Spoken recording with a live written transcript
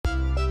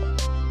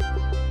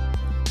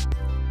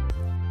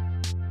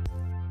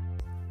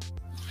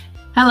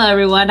Hello,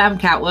 everyone. I'm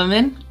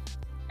Catwoman,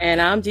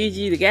 And I'm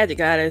Gigi, the Gadget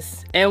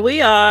Goddess. And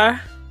we are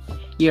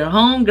your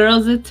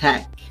homegirls of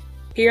tech.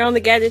 here on the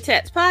Gadget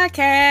Chats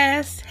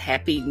podcast.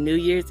 Happy New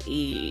Year's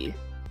Eve.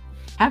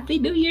 Happy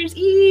New Year's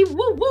Eve.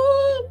 Woo, woo,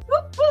 woo,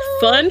 woo.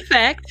 Fun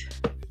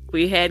fact,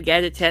 we had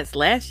Gadget Chats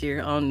last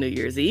year on New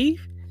Year's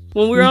Eve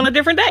when we were on a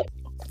different day.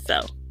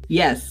 So,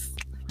 yes,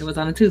 it was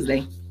on a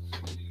Tuesday.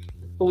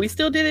 but we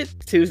still did it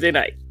Tuesday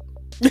night.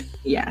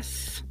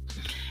 Yes.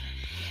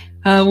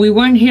 We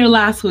weren't here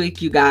last week,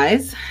 you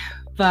guys,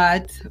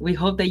 but we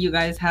hope that you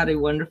guys had a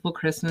wonderful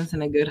Christmas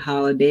and a good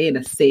holiday and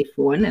a safe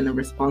one and a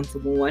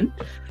responsible one.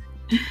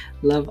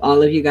 Love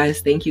all of you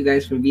guys. Thank you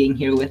guys for being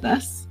here with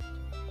us.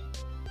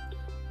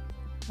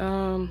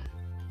 I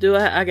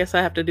guess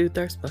I have to do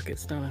thirst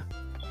buckets, don't I?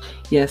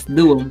 Yes,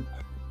 do them.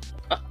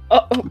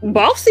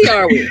 Bossy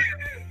are we?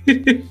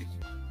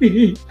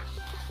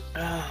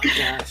 Oh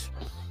gosh.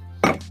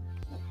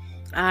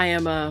 I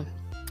am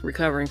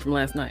recovering from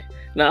last night.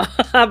 No,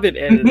 I've been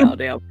editing all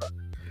day. Oh,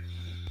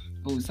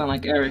 you sound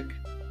like Eric.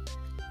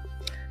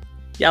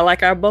 Y'all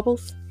like our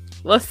bubbles?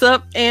 What's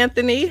up,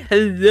 Anthony?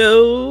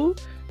 Hello.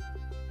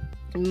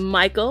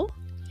 Michael.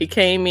 He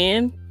came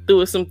in,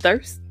 threw us some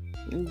thirst,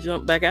 and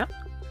jumped back out.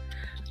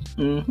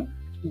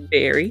 Mm-hmm.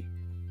 Barry.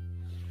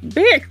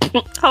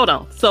 Hold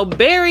on. So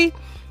Barry,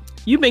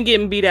 you've been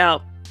getting beat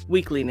out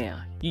weekly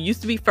now. You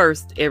used to be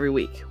first every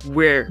week.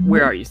 Where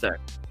are you, sir?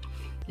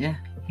 Yeah,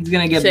 he's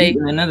gonna get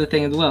beaten another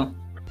thing as well.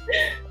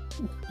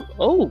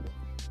 Oh,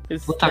 we'll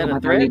talk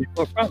about that later.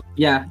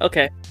 Yeah.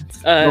 Okay.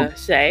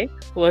 Shay,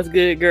 what's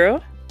good,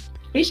 girl?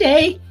 Hey,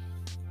 Shay.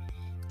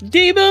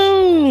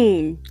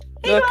 D-Boon.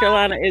 North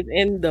Carolina is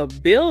in the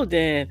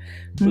building.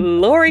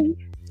 Lori,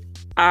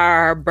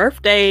 our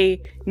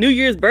New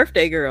Year's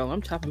birthday girl.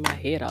 I'm chopping my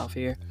head off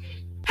here.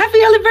 Happy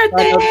early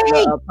birthday!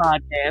 A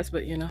podcast,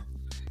 but you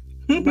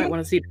might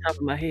want to see the top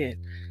of my head.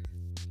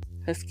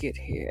 Let's get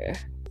here.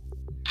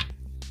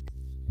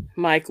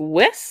 Mike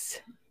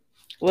West.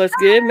 What's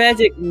good,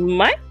 Magic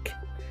Mike?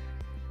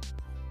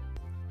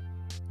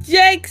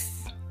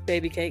 Jakes.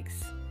 Baby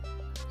Cakes.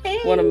 Hey.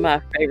 One of my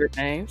favorite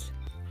names.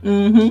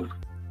 Mm-hmm.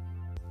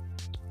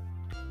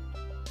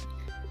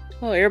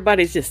 Oh,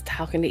 everybody's just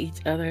talking to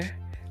each other.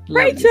 Love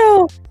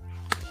Rachel.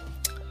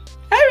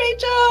 Hi,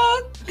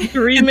 Rachel.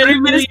 3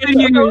 minutes to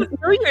New Year's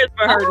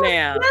for her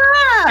now.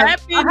 Yeah.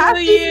 Happy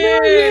New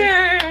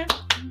Year.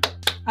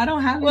 I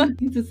don't have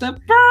anything to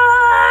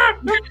surprise.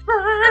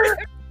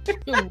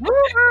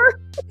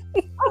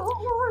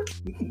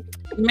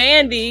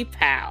 Mandy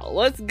Powell.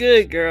 What's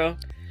good, girl?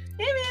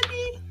 Hey,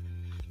 Mandy.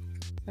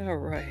 All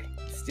right.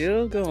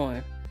 Still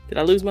going. Did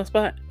I lose my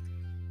spot?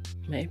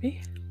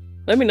 Maybe.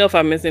 Let me know if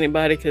I miss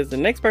anybody, because the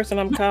next person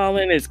I'm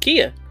calling is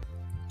Kia.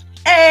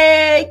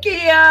 Hey,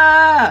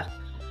 Kia.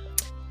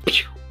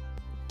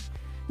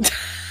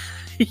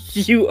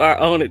 You are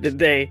on it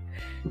today.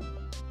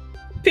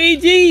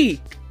 PG.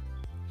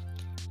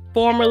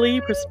 Formerly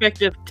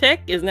Perspective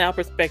Tech is now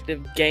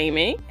Perspective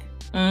Gaming.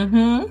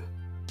 Mm-hmm.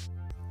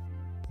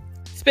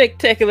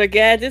 Spectacular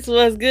Gadgets.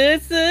 What's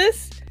good,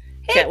 sis?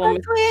 Hey,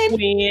 Catwoman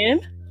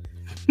Twin.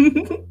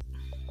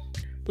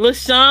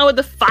 LaShawn with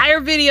the fire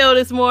video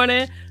this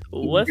morning.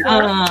 What's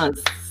up?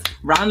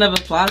 Round of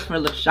applause for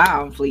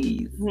LaShawn,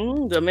 please.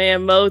 The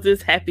man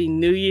Moses. Happy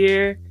New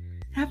Year.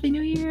 Happy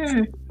New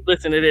Year.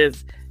 Listen to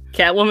this.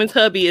 Catwoman's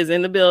hubby is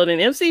in the building.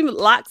 MC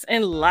Locks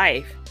and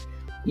Life.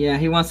 Yeah,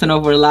 he wants to know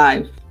if we're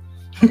live.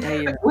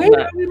 Hey,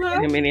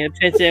 not him any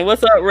attention.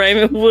 What's up,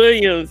 Raymond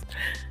Williams?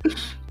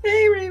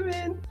 Hey,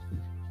 Raymond.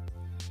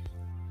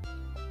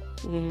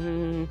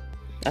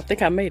 I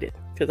think I made it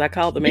because I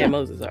called the man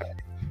Moses already.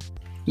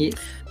 Yes.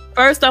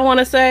 First, I want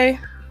to say,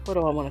 what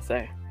do I want to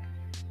say?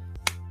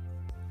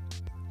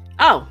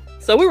 Oh,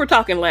 so we were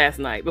talking last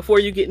night before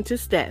you get into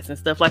stats and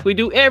stuff like we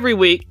do every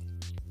week.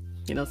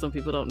 Some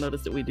people don't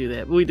notice that we do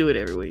that, but we do it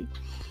every week.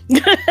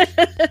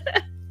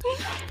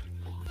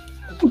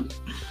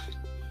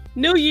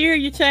 New year,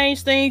 you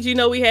change things.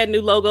 We had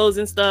new logos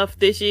and stuff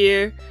this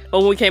year. Or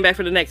when we came back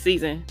for the next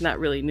season, not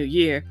really new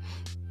year.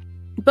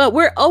 But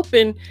we're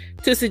open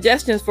to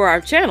suggestions for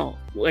our channel,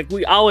 like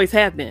we always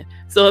have been.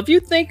 So if you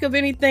think of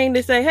anything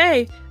to say,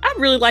 hey, I'd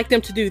really like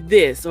them to do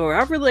this, or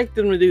I'd really like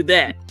them to do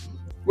that,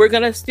 we're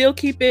going to still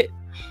keep it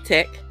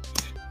tech,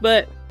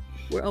 but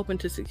we're open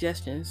to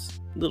suggestions,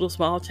 little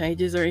small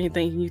changes, or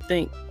anything you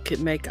think could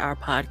make our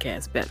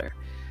podcast better.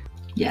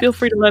 Yes. Feel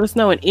free to let us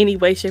know in any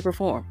way, shape, or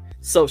form.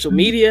 Social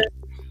media,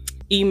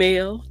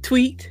 email,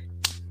 tweet,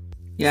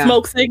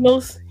 smoke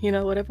signals,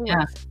 whatever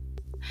works.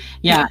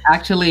 Yeah,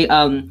 actually,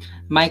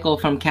 Michael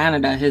from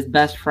Canada, his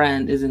best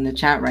friend is in the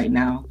chat right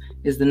now,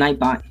 is the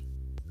Nightbot.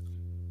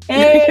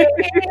 Hey,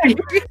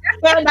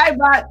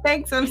 Nightbot,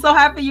 thanks. I'm so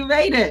happy you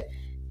made it.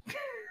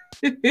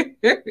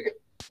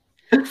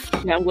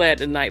 Yeah, I'm glad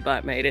the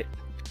Nightbot made it.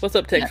 What's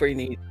up, Tech Free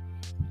Need?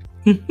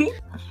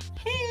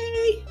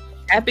 Hey.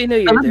 Happy New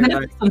Year. Let's get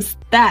into some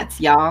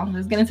stats, y'all.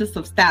 Let's get into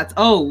some stats.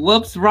 Oh,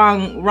 whoops,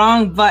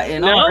 wrong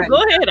button. No, right. Go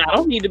ahead. I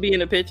don't need to be in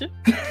the picture.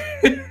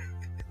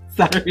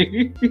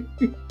 Sorry.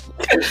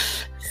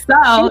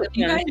 So, if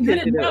you guys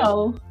didn't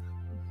know,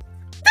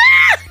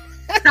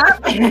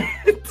 Stop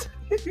it.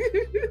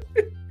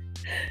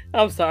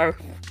 I'm sorry.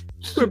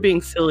 We're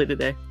being silly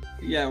today.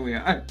 Yeah, we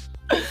are.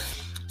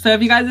 So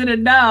if you guys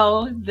didn't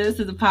know, this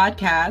is a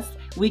podcast.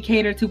 We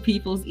cater to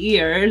people's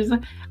ears.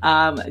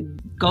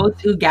 Go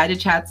to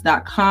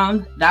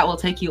gadgetchats.com. That will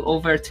take you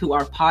over to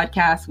our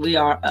podcast. We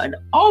are on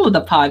all of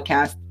the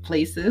podcast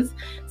places.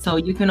 So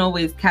you can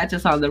always catch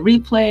us on the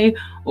replay,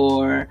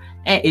 or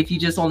if you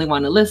just only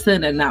want to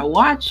listen and not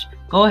watch,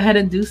 go ahead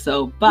and do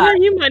so. But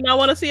you might not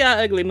want to see our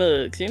ugly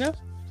mugs, you know?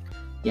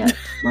 Yes.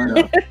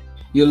 But,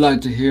 you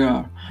like to hear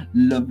our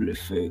lovely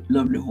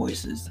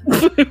voices.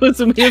 Here's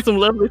some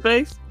lovely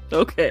face?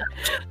 Okay.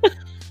 This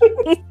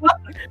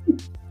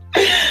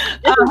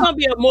is going to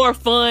be a more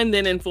fun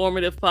than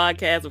informative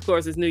podcast. Of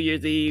course, it's New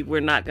Year's Eve.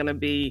 We're not going to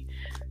be,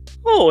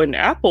 and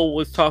Apple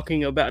was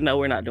talking about, no,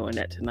 we're not doing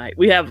that tonight.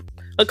 We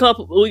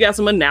got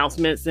some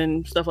announcements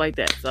and stuff like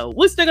that. So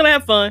we're still going to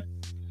have fun.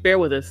 Bear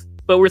with us,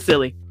 but we're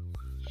silly.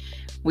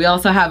 We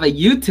also have a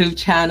YouTube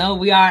channel.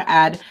 We are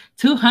at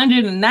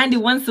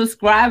 291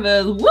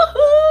 subscribers.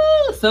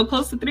 Woohoo! So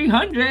close to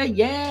 300.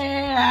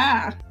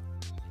 Yeah.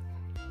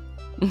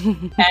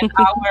 And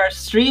our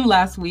stream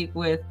last week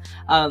with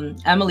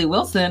Emily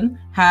Wilson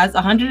has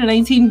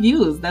 119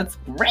 views. That's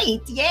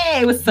great. Yay!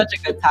 It was such a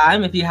good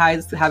time. If you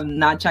guys have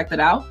not checked it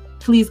out,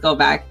 please go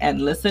back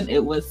and listen.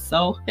 It was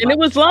so fun. And it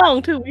was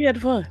long too. We had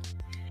fun.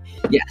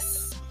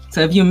 Yes.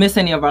 So if you miss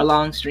any of our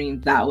long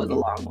streams, that was a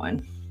long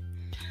one.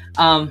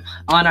 On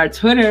our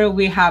Twitter,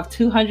 we have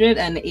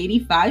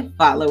 285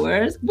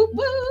 followers. Woo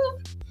woo.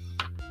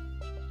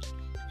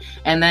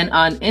 And then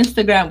on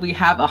Instagram, we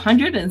have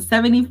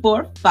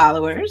 174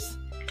 followers.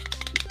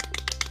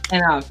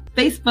 And on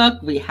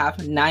Facebook, we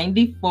have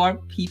 94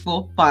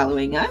 people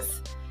following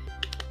us.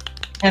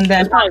 And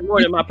then that's probably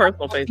more than my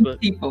personal Facebook.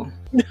 People.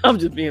 I'm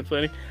just being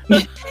funny.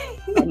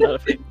 I'm not a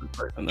Facebook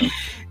person though.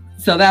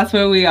 So that's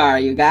where we are,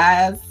 you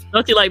guys.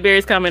 Don't you like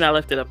Barry's comment? I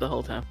left it up the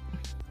whole time.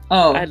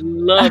 Oh, I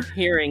love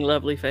hearing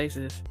lovely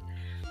faces.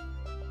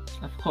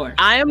 Of course.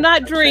 I am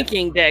not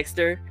drinking,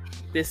 Dexter.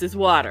 This is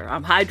water.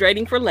 I'm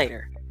hydrating for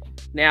later.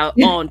 Now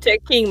on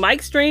Tech King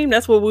Mike's stream,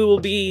 that's where we will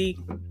be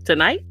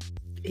tonight.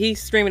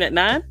 He's streaming at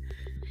 9.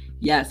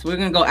 Yes, we're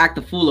gonna go act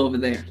the fool over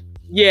there.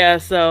 Yeah,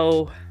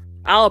 so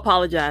I'll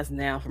apologize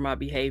now for my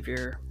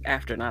behavior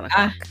after 9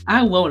 o'clock.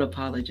 I won't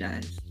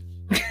apologize.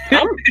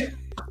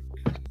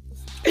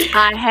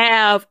 I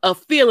have a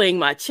feeling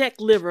my check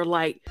liver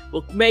light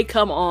may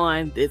come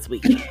on this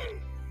week.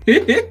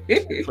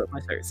 That's what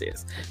my shirt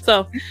says.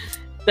 So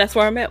that's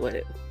where I'm at with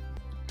it.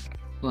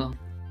 Well,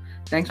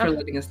 thanks for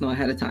letting us know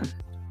ahead of time.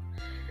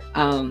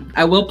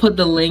 I will put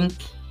the link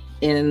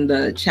in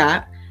the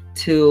chat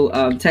to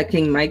Tech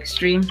King Mike's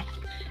stream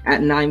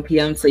at 9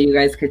 p.m. so you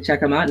guys could check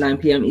them out, 9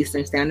 p.m.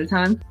 Eastern Standard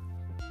Time.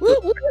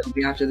 It'll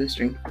be after the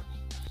stream.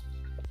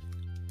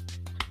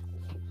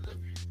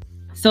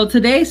 So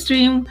today's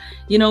stream,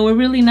 we don't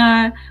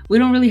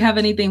really have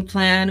anything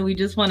planned. We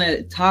just want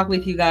to talk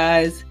with you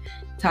guys,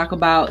 talk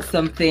about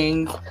some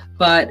things,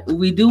 but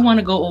we do want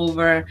to go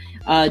over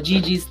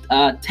Gigi's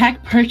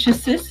tech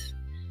purchases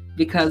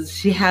because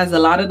she has a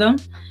lot of them,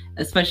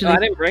 especially. I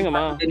didn't bring them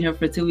all. Been here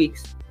for 2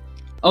 weeks.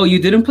 Oh, you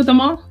didn't put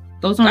them all?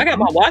 Those I got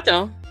my watch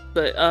on,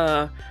 but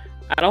I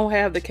don't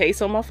have the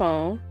case on my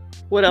phone.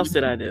 What else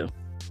did I do?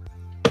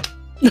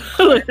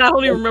 I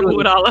don't even remember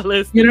what all I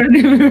listed. You don't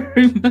even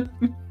remember.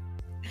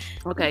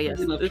 Okay, yes,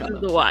 this is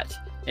the watch.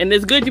 And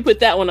it's good you put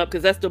that one up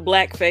because that's the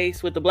black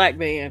face with the black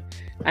band.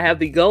 I have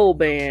the gold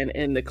band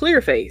and the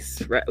clear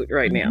face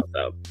right now.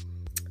 So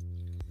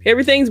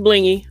everything's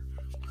blingy.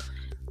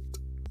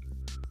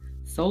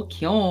 So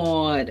cute.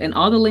 And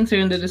all the links are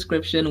in the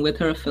description with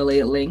her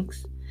affiliate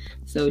links.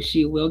 So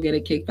she will get a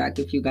kickback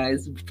if you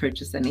guys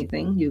purchase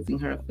anything using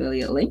her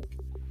affiliate link.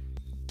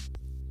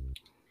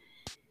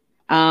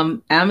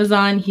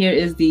 Amazon, here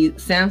is the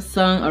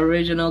Samsung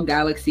Original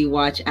Galaxy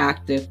Watch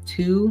Active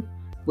 2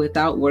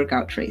 without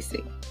workout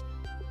tracing.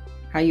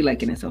 How are you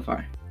liking it so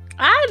far?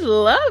 I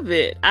love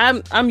it.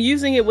 I'm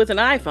using it with an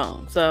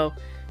iPhone, so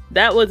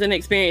that was an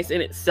experience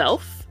in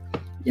itself.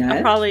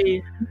 Yeah.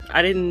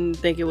 I didn't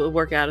think it would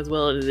work out as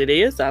well as it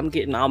is. I'm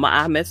getting all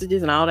my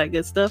iMessages and all that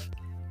good stuff,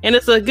 and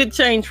it's a good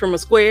change from a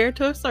square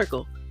to a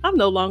circle. I'm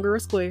no longer a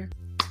square.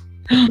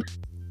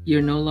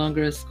 You're no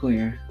longer a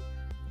square.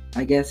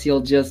 I guess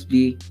you'll just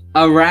be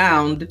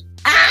around.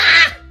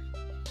 Ah!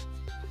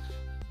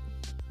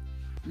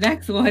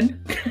 Next one.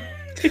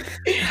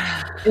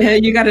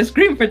 You got a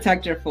screen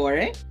protector for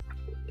it.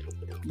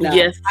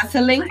 Yes. That's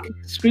a link.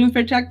 Screen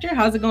protector.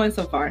 How's it going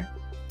so far?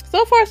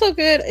 So far, so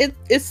good.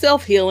 It's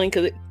self-healing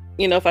because,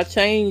 if I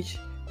change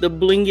the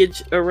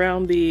blingage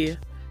around the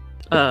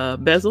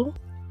bezel,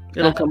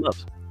 it'll come up.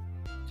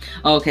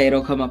 Okay,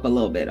 it'll come up a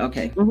little bit.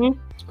 Okay. Mm-hmm.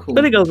 Cool.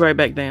 But it goes right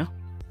back down.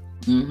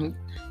 Mm-hmm.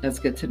 That's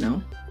good to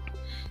know.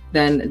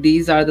 Then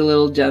these are the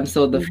little gems.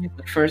 So the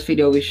first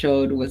video we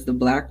showed was the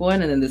black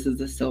one, and then this is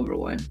the silver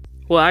one.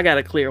 Well, I got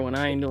a clear one.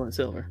 I ain't doing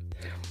silver.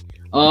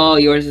 Oh,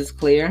 yours is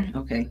clear?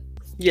 Okay.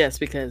 Yes,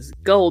 because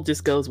gold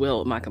just goes well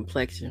with my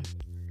complexion.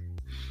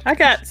 I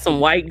got some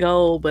white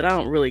gold, but I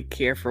don't really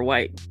care for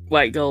white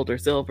gold or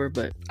silver,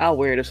 but I'll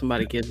wear it if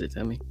somebody gives it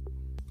to me.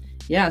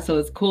 Yeah, so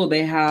it's cool.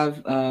 They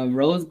have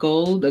rose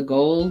gold, a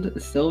gold, a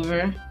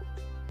silver.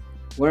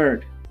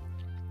 Word.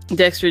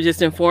 Dexter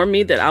just informed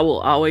me that I will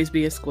always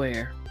be a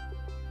square.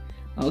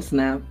 Oh,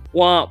 snap.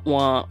 Womp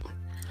womp.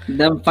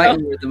 Them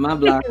fighting with my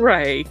block.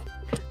 Right.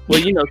 Well,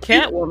 you know,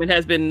 Catwoman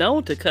has been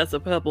known to cuss a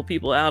couple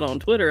people out on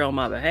Twitter on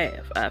my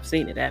behalf. I've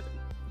seen it happen.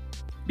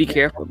 Be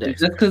careful,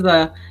 Dexter.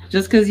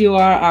 Just because you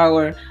are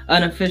our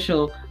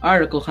unofficial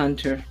article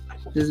hunter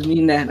doesn't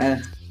mean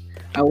that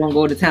I won't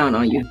go to town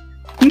on you.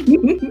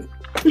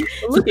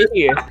 Look at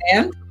here.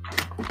 And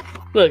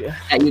look,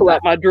 I pull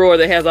out my drawer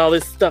that has all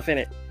this stuff in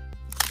it.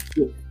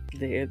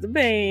 There's the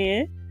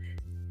band.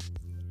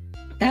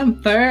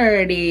 I'm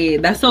 30.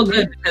 That's so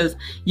good because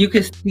you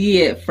can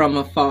see it from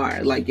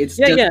afar. Like it's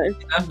just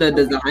the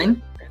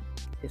design.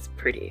 It's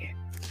pretty.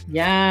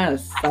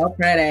 Yes, so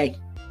pretty.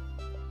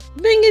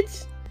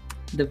 Blingage.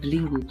 The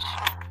blingage.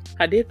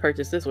 I did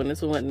purchase this one.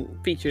 This one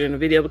wasn't featured in the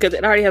video because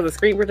it already has a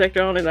screen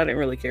protector on it. I didn't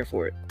really care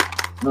for it.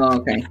 Oh,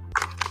 okay.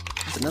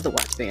 There's another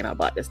watch band I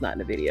bought that's not in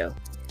the video.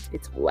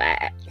 It's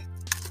black.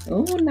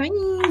 Oh,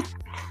 nice.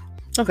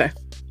 Okay.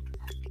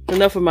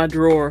 Enough of my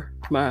drawer,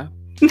 my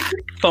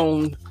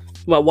phone,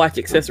 my watch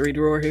accessory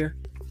drawer here.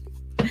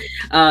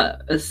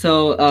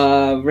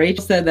 So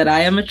Rachel said that I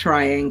am a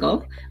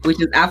triangle,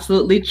 which is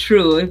absolutely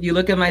true. If you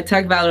look at my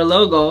Tech Valor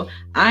logo,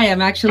 I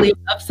am actually an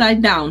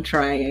upside down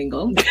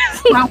triangle.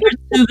 Power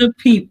to the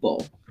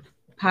people.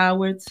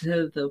 Power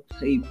to the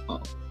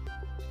people.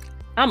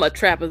 I'm a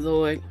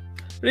trapezoid.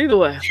 But either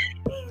way.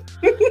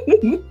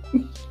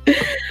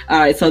 All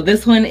right, so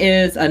this one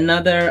is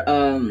another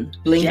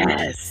bling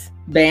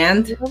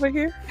band. Over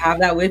here. Have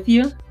that with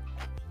you.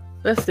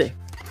 Let's see.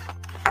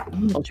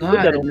 Oh,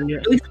 God. It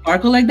really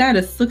sparkle like that.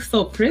 It looks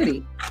so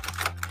pretty.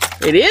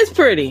 It is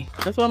pretty.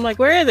 That's why I'm like,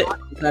 where is it?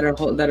 That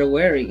are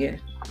wearing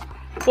it.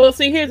 Well,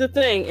 see, here's the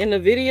thing. In the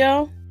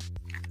video,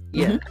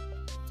 in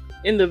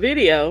the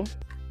video,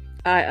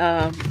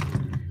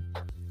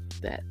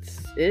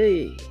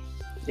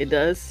 it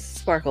does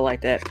sparkle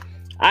like that.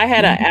 I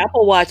had an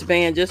Apple Watch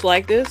band just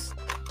like this,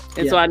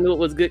 and so I knew it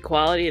was good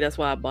quality. That's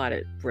why I bought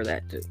it for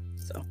that too.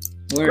 So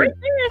great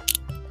band.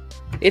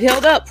 It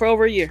held up for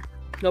over a year,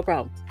 no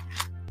problem.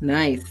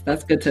 Nice.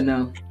 That's good to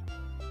know.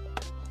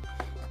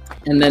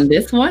 And then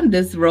this one,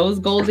 this rose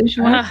goldish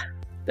one.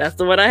 That's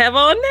the one I have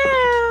on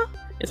now.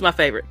 It's my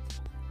favorite.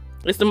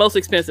 It's the most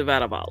expensive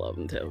out of all of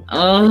them too.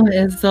 Oh,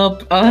 it's so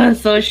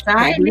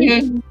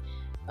shiny.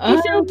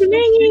 It's so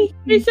blingy.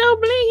 It's so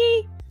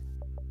blingy.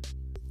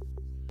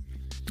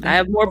 I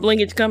have more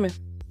blingage coming.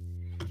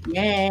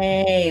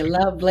 Yay.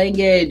 Love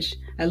blingage.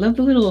 I love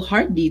the little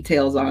heart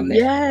details on there.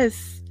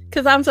 Yes.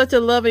 Because I'm such a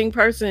loving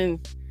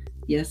person.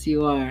 Yes,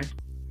 you are.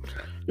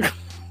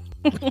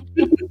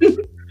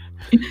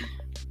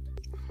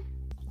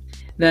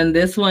 Then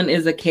this one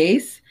is a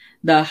case,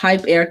 the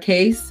Hype Air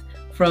case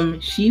from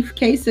Sheaf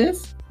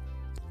Cases.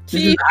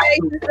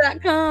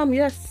 Sheafcases.com,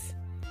 yes.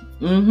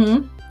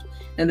 And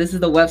this is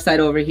the website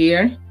over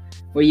here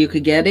where you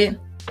could get it.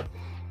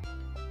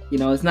 You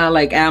know, it's not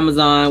like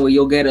Amazon where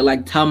you'll get it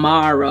like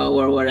tomorrow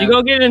or whatever. You're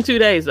going to get it in 2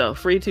 days though.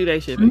 Free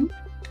 2-day shipping.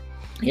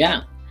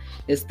 Yeah.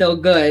 It's still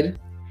good.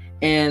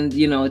 And,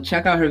 you know,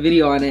 check out her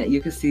video on it. You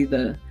can see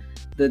the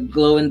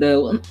glow in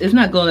the, it's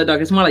not glow in the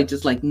dark. It's more like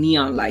just like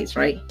neon lights,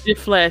 right? It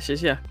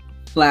flashes, yeah.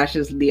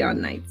 Flashes,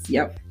 neon lights.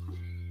 Yep.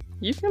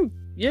 You can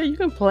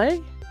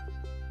play.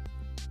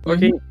 Or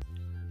can you?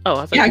 Oh,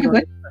 I thought I can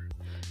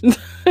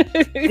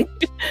play.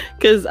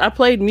 Because I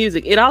played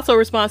music. It also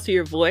responds to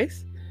your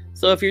voice.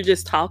 So if you're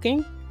just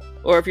talking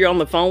or if you're on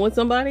the phone with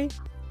somebody,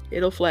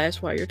 it'll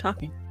flash while you're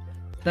talking.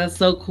 That's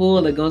so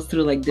cool. It goes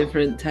through like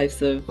different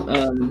types of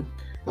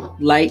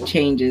light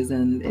changes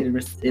and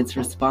it's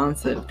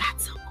responsive.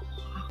 That's so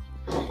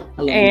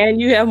cool.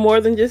 And you have more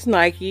than just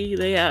Nike.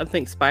 They have, I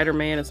think,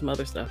 Spider-Man and some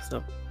other stuff.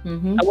 So I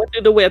went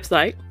through the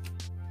website.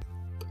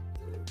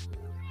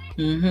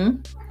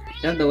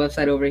 That's the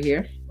website over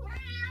here.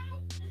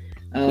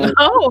 And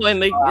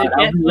they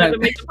asked me to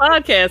make the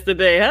podcast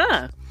today,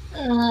 huh?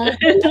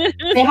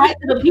 Say hi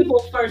to the people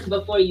first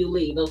before you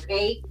leave,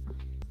 okay?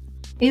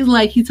 He's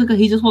like, he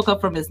just woke up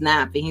from his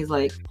nap and he's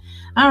like,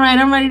 all right,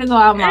 I'm ready to go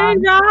out,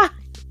 Mom. Hey, Ra.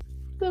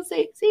 Go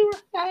say,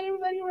 hi,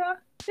 everybody, Ra.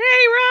 Hey,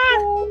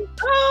 Ra.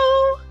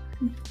 Oh.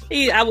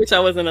 I wish I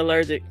wasn't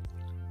allergic.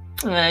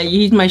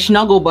 He's my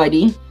snuggle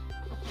buddy.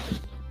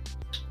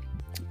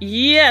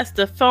 Yes,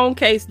 the phone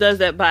case does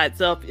that by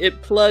itself.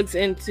 It plugs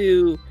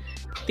into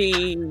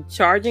the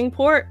charging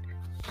port.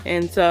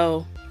 And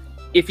so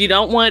if you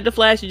don't want it to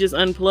flash, you just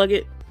unplug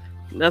it.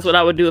 That's what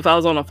I would do if I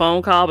was on a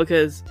phone call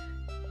because,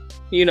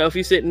 you know, if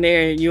you're sitting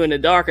there and you're in the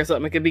dark or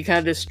something, it could be kind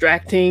of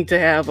distracting to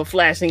have a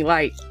flashing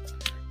light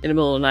in the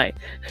middle of the night.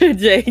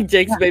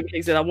 Jake's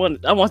baby said, I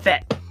want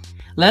that.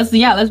 Let's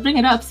bring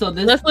it up. So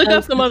let's look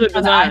up some other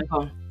designs.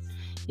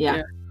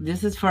 Yeah,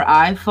 this is for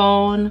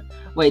iPhone.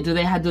 Wait, do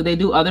they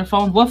do other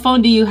phones? What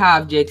phone do you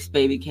have, Jake's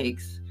Baby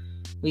Cakes?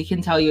 We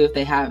can tell you if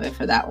they have it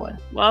for that one.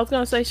 Well, I was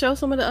gonna say show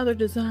some of the other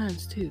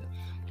designs too.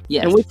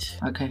 Yes. And which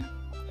okay.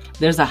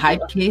 There's a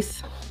hype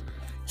case.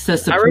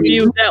 Says I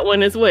reviewed that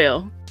one as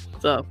well.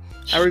 So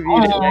I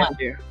reviewed it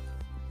last year.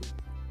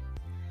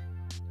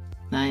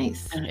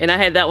 Nice. And I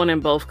had that one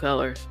in both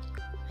colors.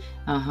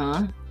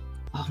 Uh-huh.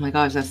 Oh my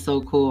gosh, that's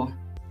so cool.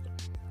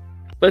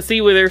 But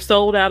see where they're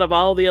sold out of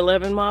all the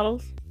 11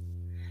 models?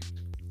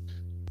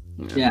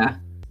 Yeah.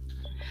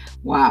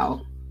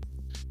 Wow.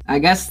 I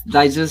guess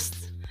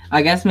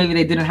maybe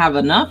they didn't have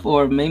enough,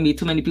 or maybe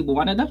too many people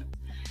wanted them.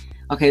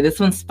 Okay, this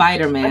one's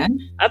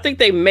Spider-Man. I think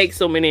they make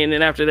so many, and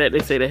then after that, they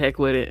say the heck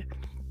with it.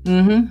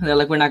 Mm-hmm. They're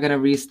like, we're not going to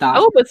restock.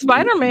 Oh, but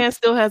Spider-Man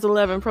still has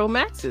 11 Pro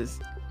Maxes.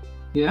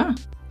 Yeah.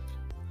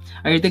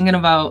 Are you thinking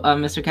about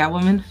Mr.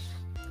 Catwoman?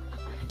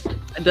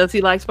 Does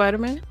he like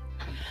Spider-Man?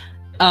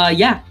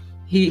 Yeah.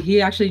 He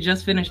actually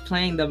just finished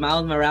playing the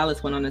Miles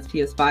Morales one on his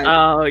PS5.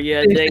 Oh,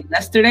 yeah.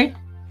 Yesterday?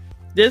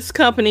 This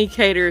company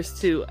caters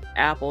to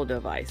Apple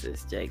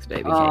devices, Jake's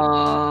baby.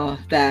 Oh,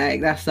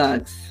 dang, that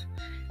sucks.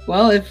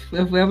 Well, if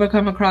we ever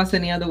come across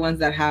any other ones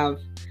that have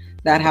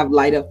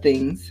light up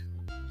things.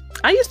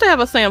 I used to have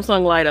a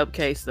Samsung light up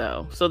case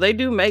though, so they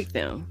do make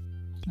them.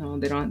 No,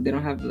 they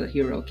don't have the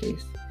Hero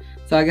case.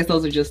 So I guess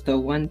those are just the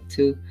 1,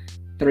 2,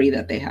 3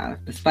 that they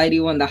have. The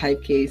Spidey one, the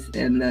hype case,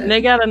 and they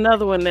got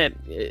another one that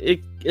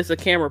it's a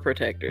camera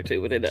protector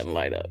too, but it doesn't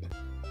light up.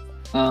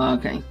 Oh,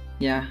 okay.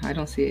 Yeah, I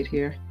don't see it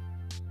here.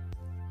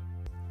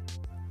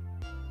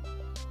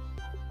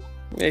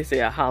 They say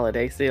a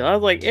holiday sale. I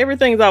was like,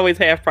 everything's always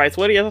half price.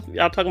 What are y'all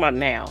talking about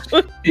now?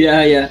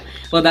 Yeah.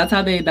 Well, that's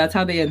how they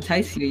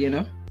entice you, you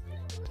know.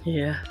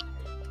 Yeah.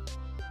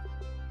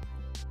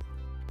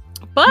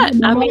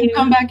 But I mean,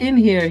 come back in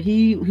here.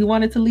 He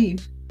wanted to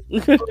leave.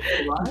 Yes,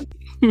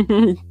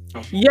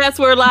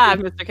 we're live,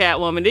 Mr.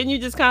 Catwoman. Didn't you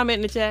just comment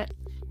in the chat?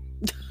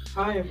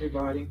 Hi,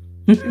 everybody.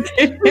 You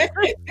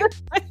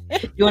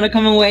want to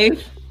come and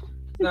wave?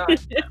 No,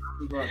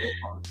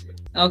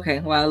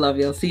 okay. Well, I love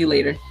you. I'll see you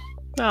later.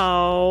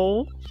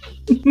 Oh.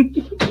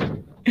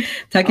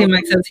 Tekken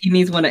Mike says he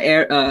needs one of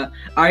Iron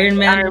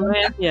Man. Iron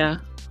Man, yeah.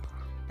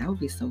 That would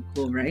be so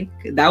cool, right?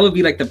 That would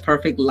be like the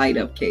perfect light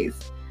up case.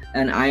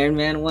 An Iron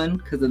Man one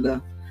because of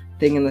the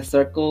thing in the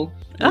circle.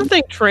 I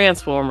think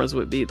Transformers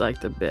would be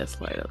like the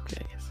best light up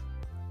case.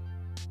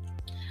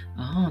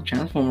 Oh,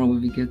 Transformer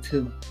would be good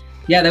too.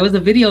 Yeah, there was a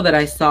video that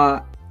I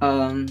saw.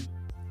 I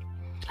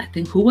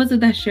think who was it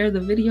that shared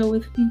the video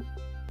with me?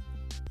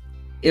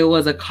 It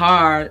was a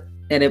car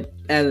and it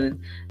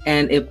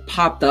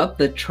popped up,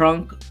 the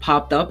trunk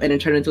popped up and it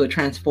turned into a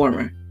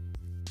transformer.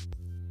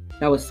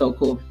 That was so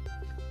cool.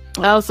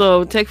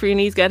 Also, Tech for Your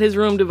Needs got his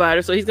room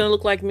divider, so he's gonna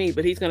look like me,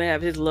 but he's gonna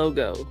have his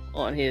logo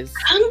on his.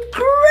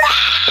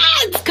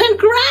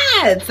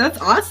 Congrats! That's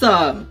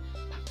awesome.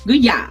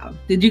 Good job.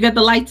 Did you get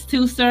the lights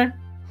too, sir?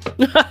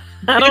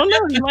 I don't know.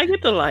 You might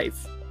get the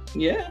lights.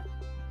 Yeah.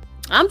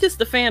 I'm just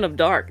a fan of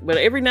dark, but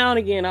every now and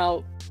again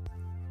I'll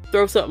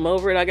throw something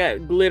over it. I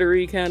got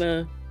glittery kind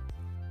of.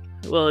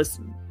 Well,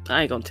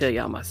 I ain't gonna tell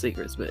y'all my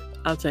secrets, but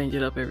I'll change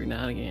it up every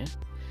now and again.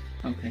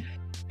 Okay.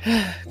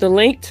 The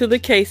link to the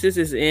cases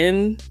is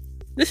in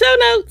the show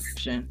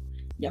notes.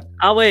 Yep.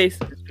 Always.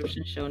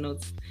 Description, show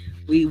notes.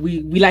 We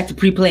like to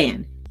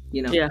pre-plan,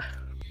 you know. Yeah.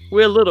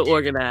 We're a little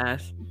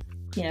organized.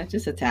 Yeah,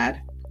 just a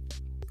tad.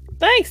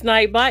 Thanks,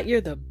 Nightbot.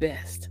 You're the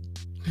best.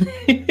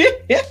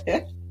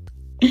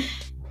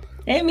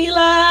 Hey,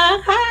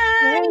 Mila.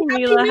 Hi. Hey,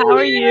 Mila. How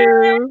are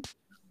you?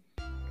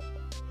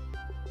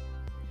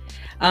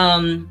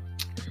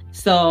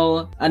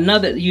 So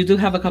you do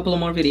have a couple of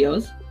more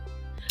videos.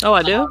 Oh,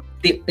 I do?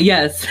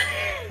 Yes.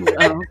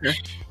 Oh, okay.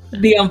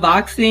 The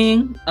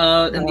unboxing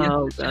and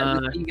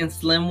the vegan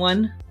slim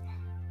one.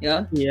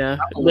 Yeah. Yeah.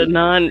 The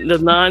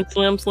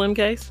non slim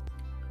case?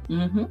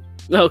 Mm-hmm.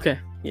 Okay.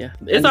 Yeah.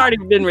 It's already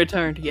been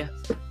returned, yes.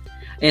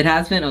 It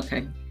has been?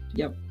 Okay.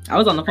 Yep. I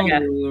was on the phone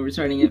when we were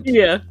returning it.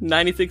 Yeah.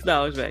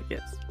 $96 back,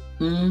 yes.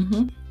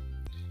 Mm-hmm.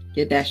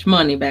 Get that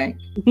money back.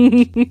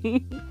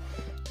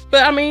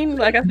 But I mean,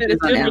 like I said,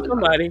 it's good for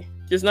somebody.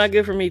 Just not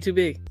good for me, too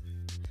big.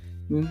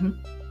 Mm-hmm.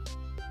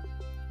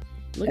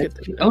 Look at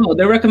this. Oh,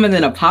 they're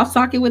recommending a pop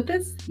socket with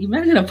this?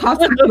 Imagine a pop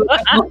socket with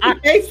a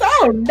case.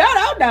 Oh,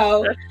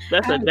 no.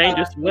 That's a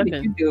dangerous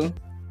weapon.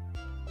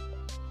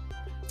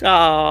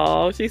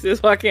 Oh, she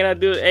says, why can't I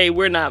do it? Hey,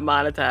 we're not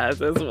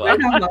monetized as well. We're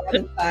not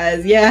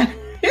monetized, yeah.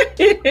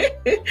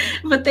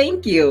 But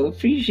thank you.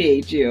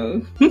 Appreciate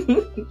you.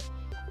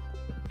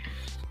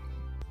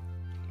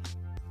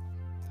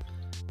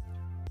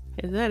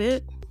 Is that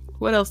it?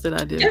 What else did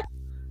I do? Yeah.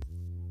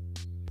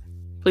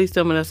 Please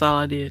tell me that's all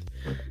I did.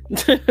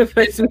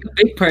 It's a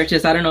big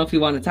purchase. I don't know if you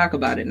want to talk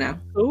about it now.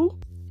 Who?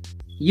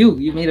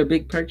 You made a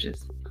big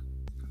purchase.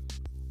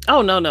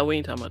 Oh no, we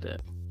ain't talking about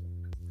that.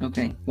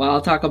 Okay. Well,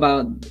 I'll talk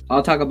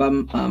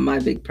about my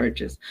big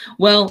purchase.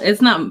 Well,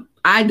 it's not.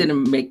 I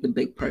didn't make the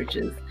big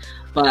purchase,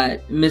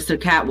 but Mr.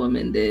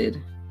 Catwoman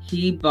did.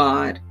 He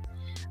bought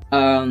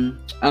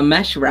a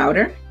mesh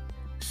router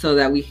so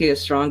that we could get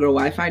stronger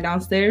Wi-Fi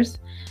downstairs.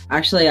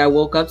 Actually, I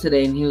woke up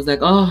today and he was like,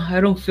 "Oh, I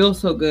don't feel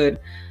so good."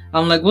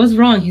 I'm like, "What's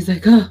wrong?" He's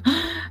like, "Oh,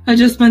 I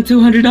just spent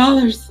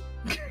 $200."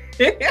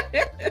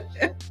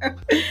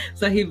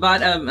 So he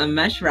bought a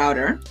mesh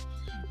router,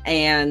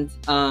 and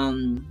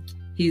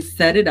he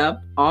set it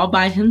up all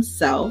by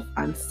himself.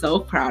 I'm so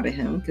proud of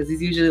him because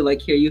he's usually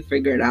like, here, you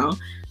figure it out.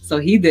 So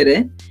he did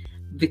it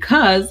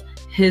because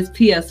his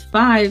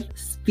PS5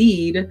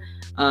 speed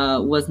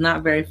was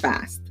not very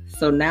fast.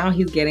 So now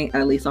he's getting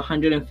at least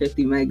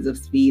 150 megs of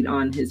speed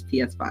on his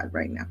PS5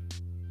 right now.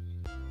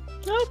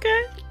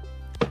 Okay.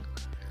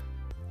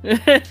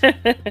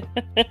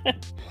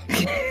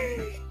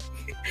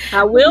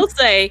 I will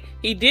say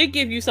he did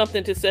give you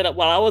something to set up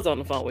while I was on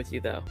the phone with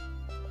you, though,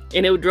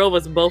 and it drove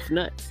us both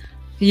nuts.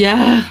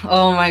 Yeah.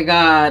 Oh my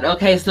God.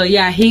 Okay. So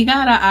yeah, he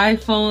got an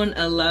iPhone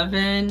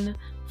 11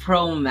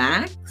 Pro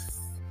Max.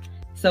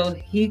 So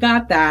he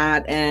got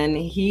that, and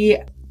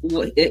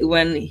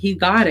when he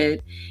got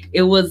it,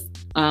 it was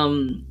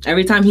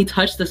every time he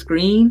touched the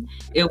screen,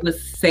 it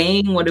was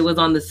saying what it was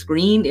on the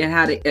screen. It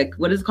had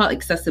what is it called,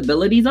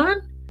 accessibilities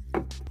on.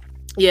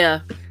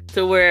 Yeah,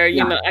 to where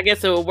you know, I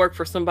guess it would work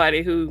for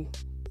somebody who,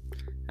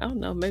 I don't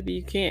know, maybe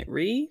you can't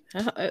read.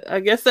 I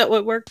guess that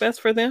would work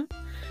best for them,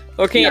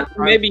 or can't.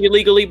 Yeah, maybe you're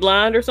legally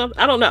blind or something.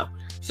 I don't know.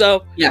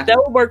 So yeah, that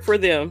would work for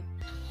them.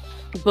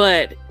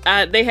 But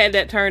they had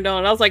that turned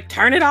on. I was like,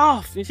 turn it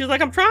off. And she was like,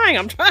 I'm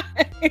trying.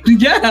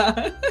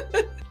 Yeah.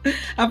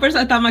 At first,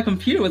 I thought my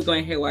computer was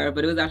going haywire,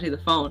 but it was actually the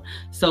phone.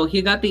 So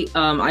he got the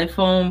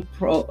iPhone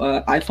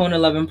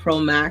 11 Pro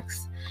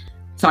Max.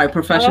 Sorry,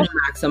 Professional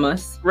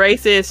Maximus. Ray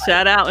says,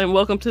 shout out and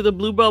welcome to the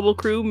Blue Bubble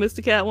crew,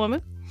 Mr.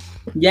 Catwoman.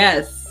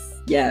 Yes,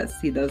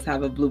 he does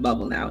have a Blue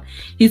Bubble now.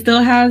 He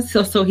still has,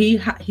 so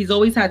he's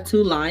always had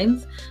 2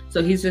 lines.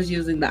 So he's just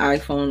using the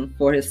iPhone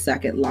for his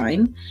second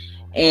line.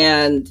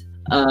 And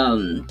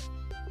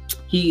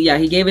he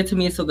gave it to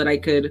me so that I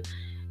could,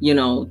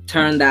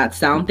 turn that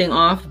sound thing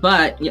off.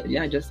 But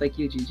yeah, just like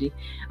you, Gigi.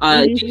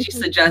 Gigi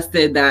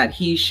suggested that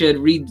he should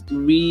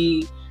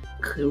re-clean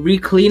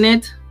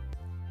it,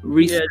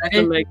 reset it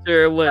to make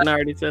sure it wasn't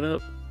already set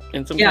up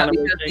in some kind of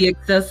because the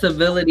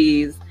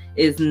accessibilities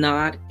is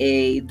not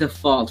a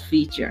default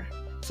feature.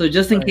 So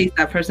just in case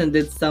that person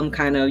did some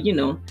kind of,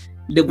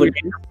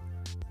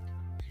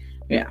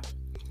 yeah.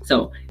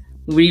 So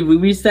we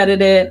reset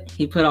it.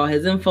 He put all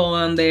his info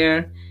on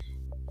there.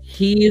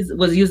 He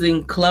was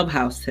using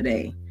Clubhouse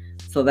today,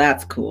 so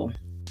that's cool.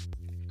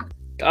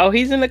 Oh,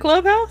 he's in the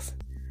Clubhouse?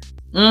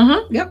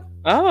 Yep.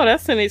 Oh,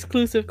 that's an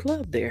exclusive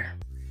club there.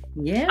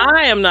 Yeah.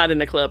 I am not in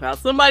the Clubhouse.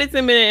 Somebody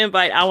send me an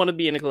invite. I want to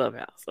be in the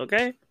Clubhouse,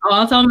 okay? Oh,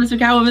 I'll tell Mr.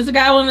 Catwoman. Mr.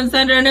 Catwoman,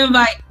 send her an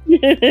invite.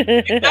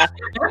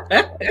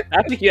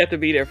 I think you have to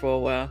be there for a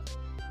while.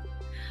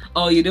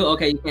 Oh, you do?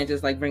 Okay, you can't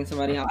just bring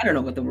somebody out. I don't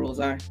know what the rules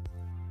are.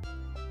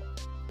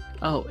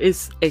 Oh,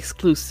 it's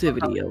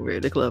exclusivity over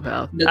at the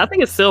Clubhouse. I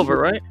think it's silver,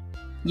 right?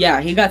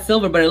 Yeah, he got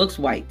silver, but it looks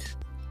white.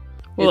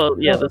 Well,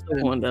 yeah, the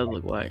silver one does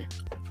look white.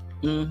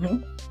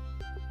 Mm-hmm.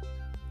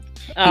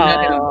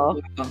 Oh,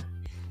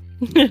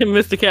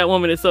 Mr.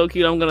 Catwoman is so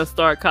cute. I'm gonna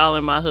start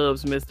calling my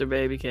hubs Mr.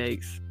 Baby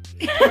Cakes.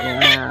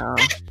 Wow.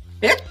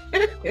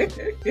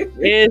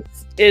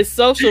 It's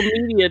social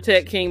media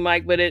Tech King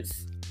Mike, but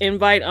it's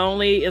invite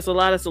only. It's a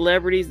lot of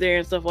celebrities there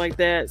and stuff like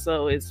that,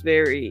 so it's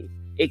very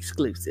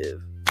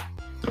exclusive.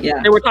 Yeah,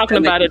 they were talking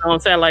about it on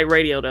satellite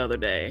radio the other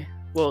day.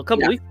 Well, a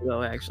couple weeks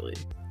ago, actually.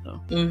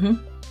 So. Maybe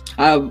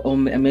I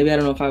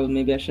don't know if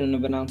maybe I shouldn't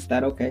have announced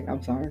that. Okay,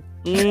 I'm sorry.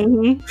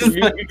 You're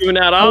giving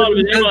out all of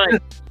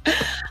it.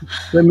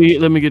 Let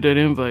me get that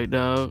invite,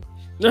 dog.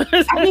 I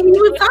mean,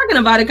 he was talking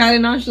about it kind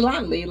of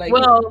nonchalantly,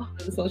 well,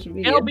 social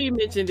media. LB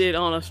mentioned it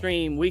on a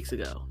stream weeks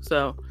ago,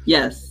 so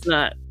yes, it's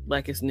not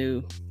like it's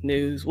new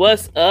news.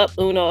 What's up,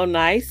 Uno?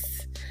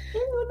 Nice.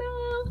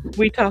 Uno.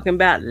 We talking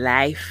about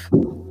life.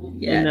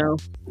 Yeah.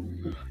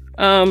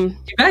 You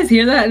guys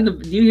hear that? Do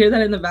you hear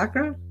that in the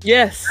background?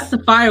 Yes. That's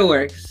the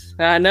fireworks.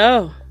 I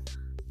know.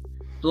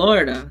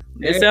 Florida.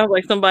 It sounds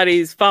like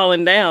somebody's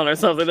falling down or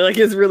something. Like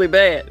it's really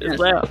bad. It's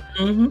loud.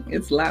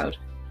 It's loud.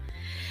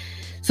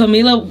 So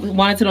Mila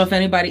wanted to know if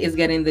anybody is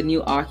getting the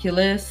new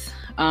Oculus.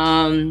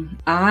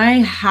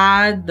 I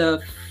had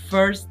the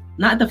first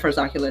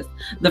Oculus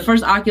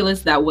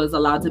that was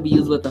allowed to be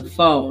used with a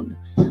phone.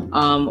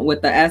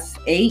 With the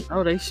S8.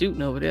 Oh, they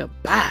shooting over there.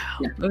 Bow.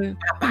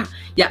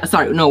 Yeah.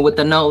 Sorry, no, with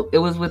the Note. It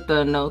was with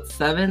the Note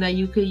 7 that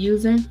you could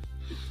use it.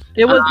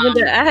 It was.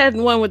 I had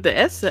one with the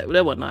S7.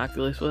 That wasn't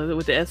Oculus, was it?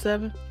 With the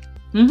S7.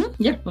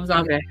 Yeah, it was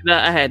Oculus. Okay. No,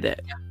 I had that.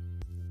 Yeah.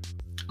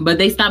 But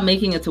they stopped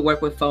making it to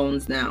work with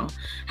phones now.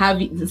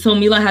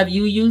 Mila, have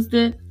you used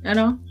it at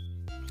all?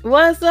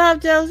 What's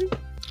up, Josie?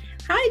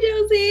 Hi,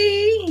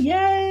 Josie.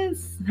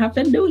 Yes.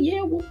 Happy New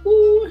Year.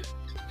 Woo-hoo.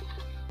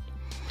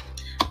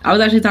 I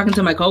was actually talking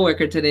to my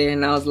coworker today,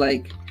 and I was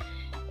like,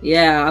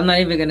 yeah, I'm not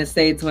even going to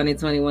say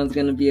 2021 is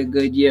going to be a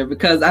good year,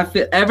 because I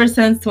feel ever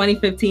since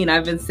 2015,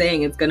 I've been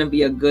saying it's going to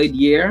be a good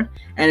year,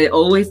 and it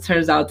always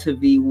turns out to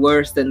be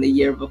worse than the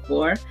year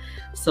before.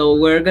 So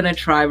we're going to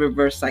try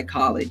reverse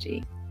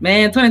psychology.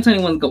 Man,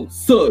 2021 is going to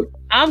suck.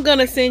 I'm going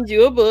to send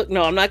you a book.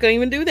 No, I'm not going to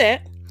even do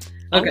that.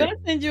 I'm Okay. going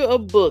to send you a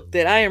book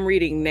that I am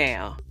reading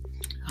now.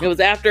 It was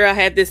after I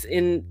had this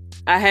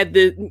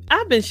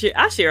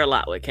I share a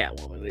lot with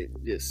Catwoman.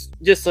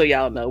 Just so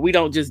y'all know, we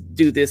don't just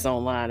do this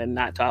online and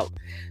not talk.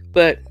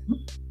 But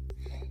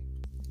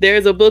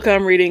there's a book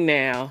I'm reading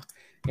now,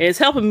 and it's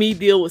helping me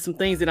deal with some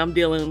things that I'm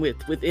dealing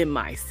with within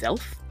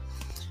myself.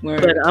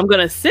 Word. But I'm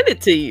gonna send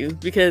it to you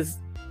because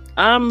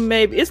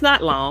maybe it's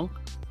not long.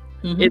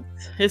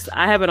 It's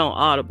I have it on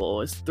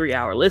Audible. It's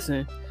 3-hour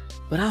listen.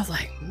 But I was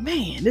like,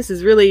 man, this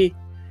is really.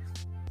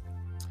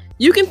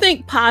 You can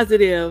think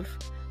positive,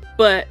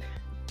 but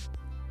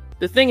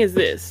the thing is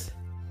this: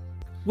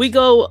 we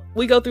go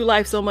through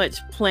life so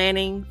much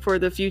planning for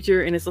the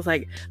future, and it's just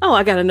like, oh,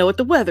 I gotta know what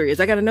the weather is.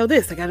 I gotta know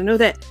this. I gotta know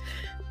that.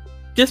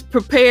 Just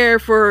prepare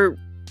for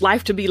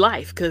life to be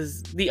life,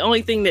 because the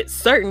only thing that's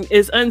certain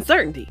is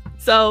uncertainty.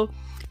 So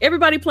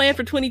everybody planned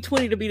for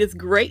 2020 to be this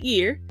great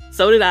year.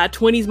 So did I.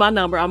 20 is my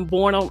number. I'm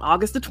born on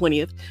August the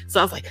 20th. So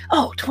I was like,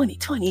 oh,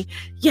 2020.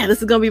 Yeah, this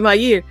is gonna be my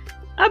year.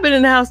 I've been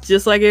in the house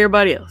just like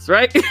everybody else,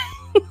 right?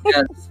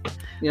 Yes.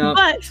 Yep.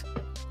 But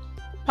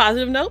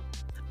positive note,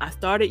 I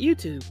started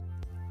YouTube.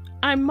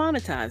 I'm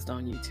monetized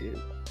on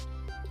YouTube.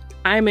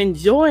 I'm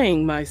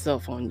enjoying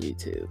myself on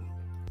YouTube.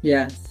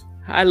 Yes.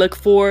 I look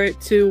forward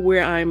to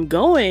where I'm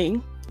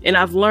going, and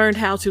I've learned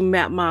how to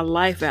map my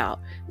life out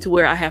to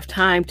where I have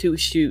time to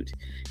shoot,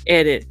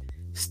 edit,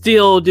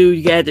 still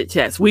do gadget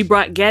chats. We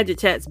brought gadget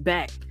chats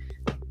back.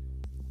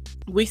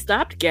 We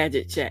stopped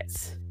gadget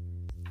chats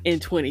in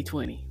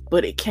 2020,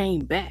 but it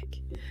came back.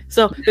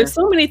 So there's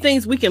so many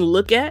things we can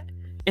look at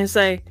and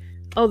say,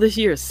 oh, this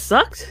year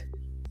sucked,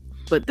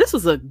 but this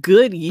was a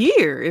good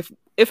year.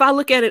 If I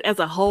look at it as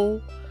a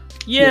whole,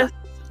 yes,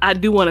 I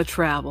do want to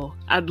travel.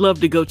 I'd love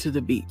to go to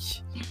the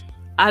beach.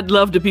 I'd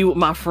love to be with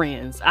my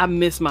friends. I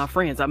miss my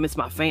friends. I miss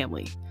my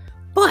family.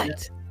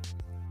 But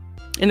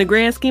in the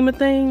grand scheme of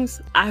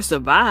things, I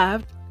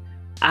survived.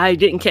 I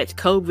didn't catch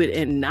COVID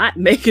and not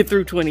make it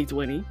through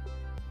 2020.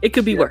 It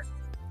could be worse.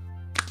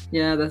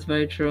 Yeah, that's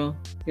very true.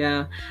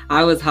 Yeah,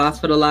 I was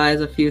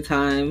hospitalized a few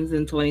times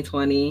in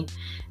 2020,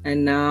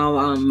 and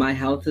now my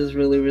health is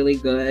really, really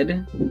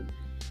good.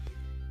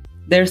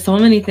 There's so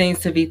many things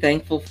to be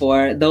thankful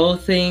for.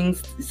 Those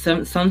things,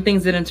 some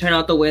things didn't turn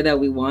out the way that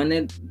we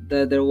wanted.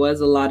 There was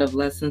a lot of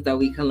lessons that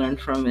we can learn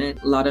from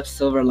it, a lot of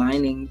silver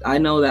linings. I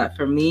know that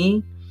for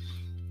me,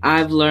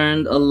 I've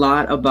learned a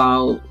lot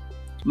about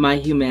my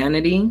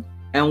humanity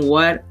and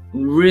what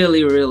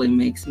really, really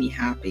makes me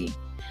happy.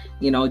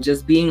 You know,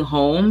 just being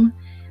home,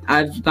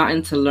 I've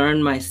gotten to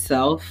learn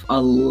myself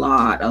a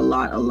lot.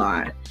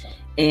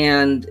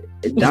 And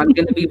I'm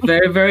going to be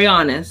very, very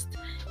honest.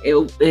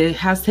 It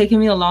has taken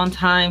me a long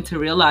time to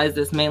realize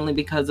this, mainly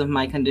because of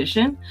my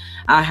condition.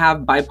 I have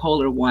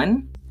bipolar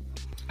 1.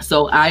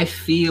 So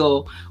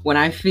when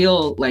I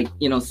feel like,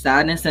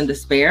 sadness and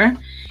despair,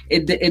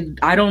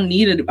 I don't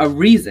need a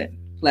reason.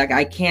 Like,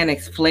 I can't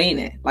explain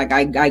it. Like,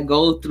 I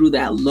go through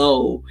that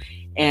low,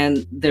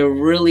 and there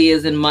really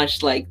isn't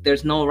much, like,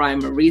 there's no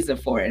rhyme or reason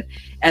for it.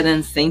 And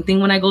then same thing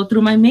when I go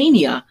through my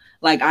mania.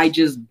 Like, I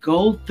just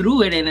go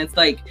through it, and it's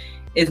like,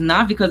 it's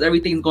not because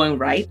everything's going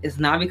right. It's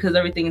not because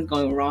everything is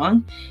going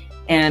wrong.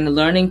 And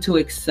learning to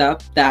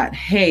accept that,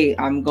 hey,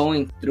 I'm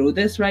going through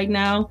this right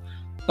now,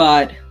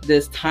 but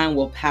this time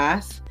will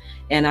pass.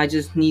 And I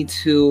just need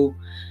to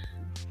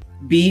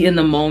be in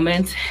the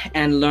moment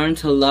and learn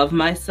to love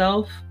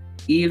myself,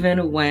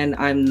 even when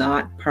I'm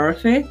not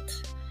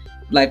perfect,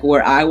 like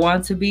where I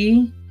want to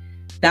be.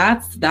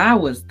 That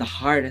was the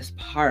hardest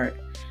part.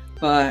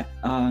 But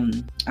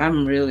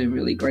I'm really,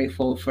 really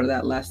grateful for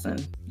that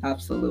lesson.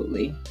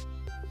 Absolutely.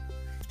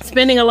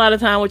 Spending a lot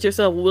of time with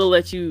yourself will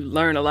let you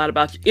learn a lot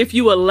about you. If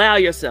you allow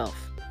yourself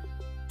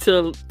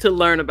to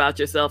learn about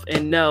yourself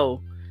and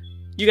know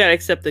you got to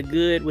accept the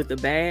good with the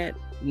bad.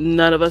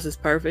 None of us is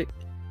perfect.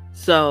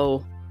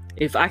 So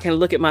if I can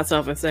look at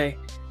myself and say,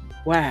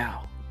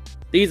 wow,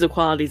 these are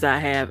qualities I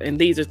have, and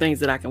these are things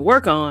that I can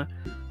work on,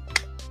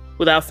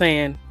 without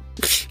saying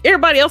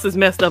everybody else is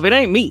messed up, it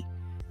ain't me.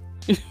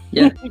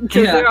 Yeah.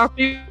 Because there are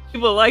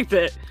people like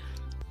that.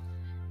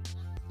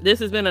 This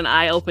has been an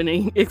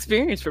eye-opening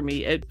experience for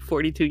me at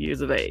 42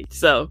 years of age.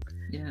 So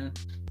yeah,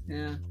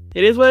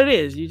 it is what it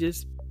is. You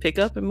just pick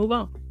up and move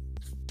on.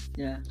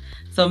 Yeah.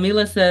 So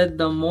Mila said,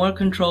 the more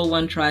control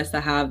one tries to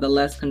have, the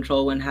less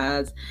control one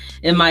has.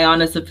 In my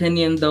honest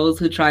opinion, those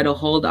who try to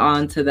hold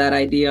on to that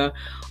idea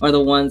are the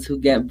ones who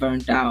get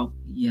burnt out.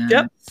 Yes.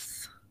 Yep.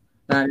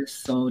 That is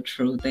so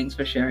true. Thanks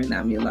for sharing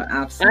that, Mila.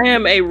 Absolutely. I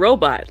am a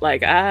robot.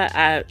 Like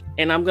and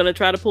I'm going to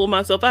try to pull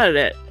myself out of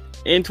that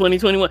in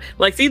 2021.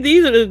 Like, see,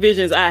 these are the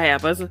visions I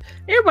have.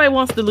 Everybody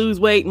wants to lose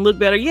weight and look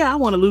better. Yeah, I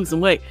want to lose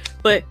some weight.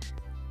 But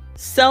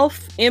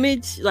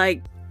self-image,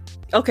 like,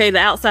 okay, the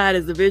outside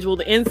is the visual.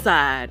 The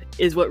inside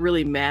is what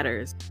really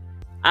matters.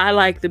 I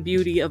like the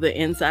beauty of the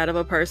inside of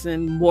a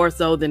person more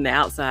so than the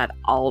outside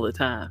all the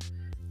time.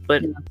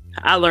 But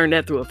I learned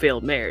that through a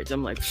failed marriage.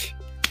 I'm like,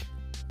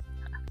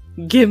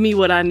 give me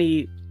what I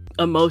need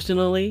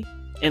emotionally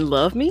and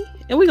love me,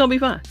 and we're going to be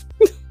fine.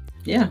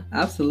 Yeah,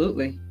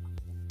 absolutely.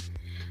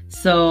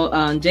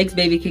 So Jake's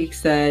baby cake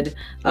said,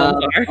 I'm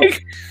sorry.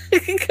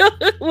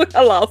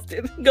 I lost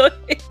it. Go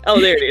ahead.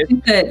 Oh, there it is.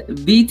 he said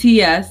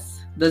BTS.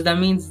 Does that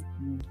mean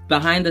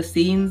behind the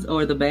scenes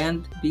or the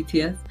band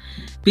BTS?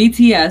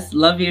 BTS,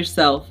 Love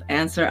Yourself,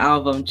 Answer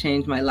album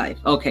changed my life.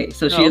 Okay,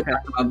 so she is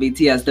talking about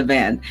BTS, the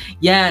band.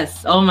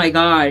 Yes. Oh my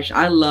gosh,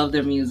 I love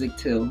their music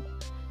too,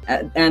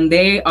 and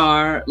they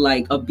are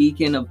like a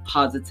beacon of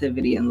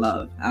positivity and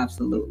love.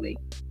 Absolutely.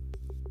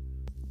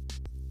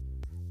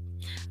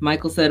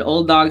 Michael said,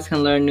 old dogs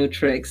can learn new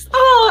tricks.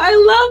 Oh, I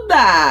love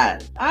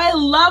that. I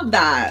love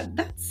that.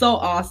 That's so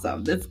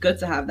awesome. It's good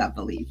to have that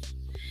belief.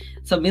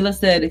 So Mila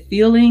said,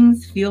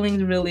 feelings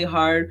really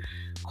hard.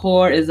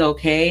 Core is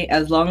okay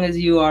as long as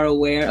you are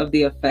aware of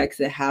the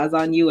effects it has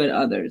on you and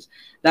others.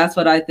 That's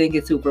what I think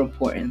is super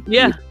important.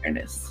 Yeah.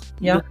 Awareness.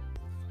 Yeah.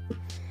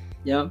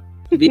 Yeah.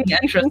 Being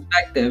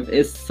introspective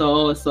is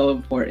so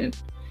important.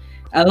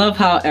 I love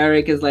how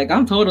Eric is like,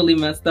 I'm totally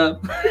messed up.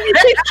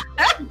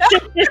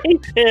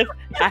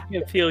 I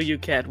can feel you,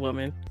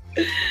 Catwoman.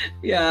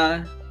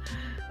 Yeah.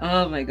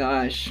 Oh my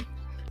gosh.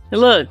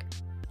 And look,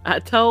 I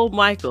told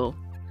Michael,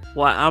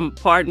 well, I'm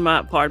pardon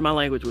my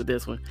language with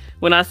this one.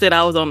 When I said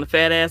I was on the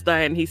fat ass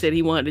diet and he said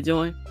he wanted to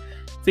join.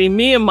 See,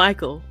 me and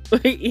Michael,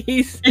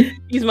 he's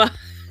my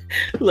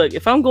look,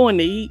 if I'm going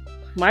to eat,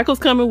 Michael's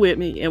coming with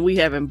me and we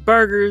having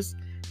burgers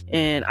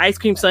and ice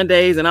cream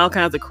sundaes and all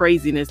kinds of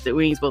craziness that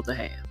we ain't supposed to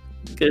have.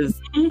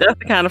 Because that's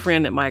the kind of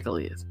friend that Michael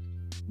is.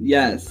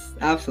 Yes,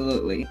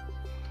 absolutely.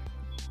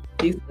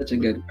 He's such a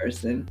good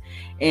person.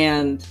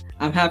 And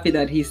I'm happy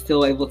that he's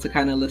still able to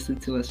kind of listen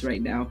to us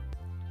right now.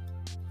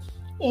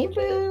 Hey,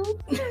 boo.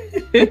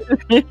 Hey,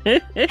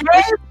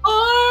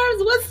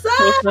 Forbes, what's up?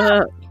 What's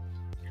up?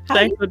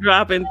 Thanks for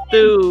dropping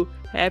through.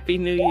 Happy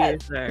New Year,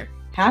 sir.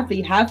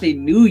 Happy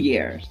New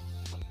Year.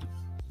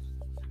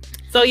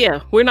 So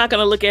yeah, we're not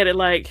going to look at it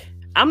like,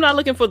 I'm not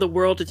looking for the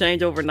world to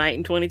change overnight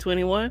in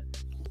 2021.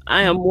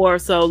 I am more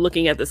so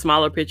looking at the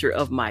smaller picture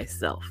of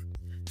myself.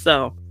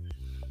 So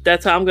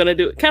that's how I'm going to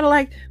do it. Kind of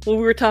like when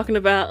we were talking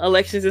about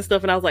elections and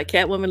stuff, and I was like,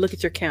 Catwoman, look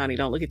at your county,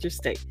 don't look at your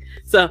state.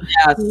 So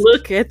yes.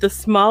 Look at the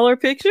smaller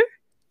picture,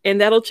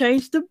 and that'll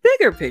change the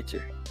bigger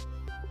picture.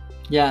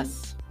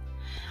 Yes.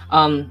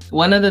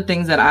 One of the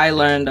things that I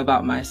learned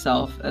about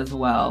myself as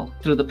well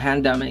through the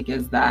pandemic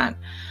is that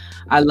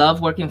I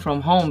love working from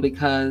home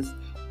because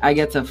I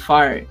get to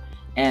fart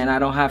and I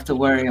don't have to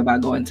worry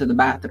about going to the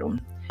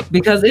bathroom.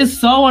 Because it's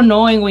so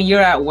annoying when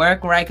you're at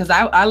work, right? Because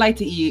I like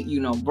to eat,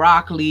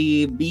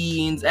 broccoli,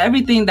 beans,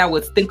 everything that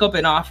would stink up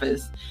in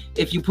office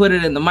if you put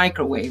it in the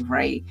microwave,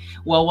 right?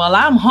 Well, while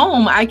I'm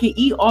home, I can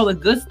eat all the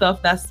good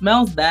stuff that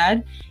smells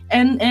bad,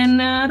 and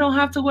I don't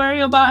have to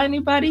worry about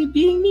anybody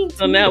being mean to me.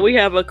 So now we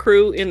have a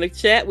crew in the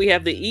chat. We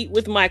have the Eat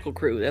with Michael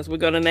crew. That's what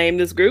we're going to name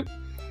this group.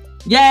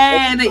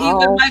 Yeah, the Eat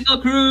with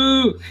Michael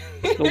crew.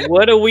 So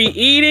what are we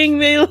eating,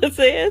 Mila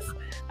says?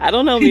 I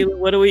don't know, Mila.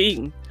 What are we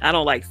eating? I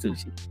don't like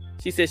sushi.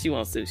 She says she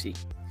wants sushi.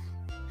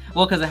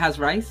 Well, because it has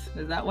rice?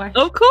 Is that why?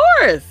 Of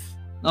course.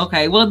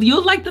 Okay. Well,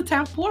 you like the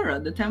tempura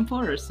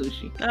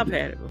sushi. I've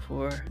had it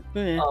before.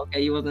 Yeah. Oh,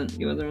 okay. You wasn't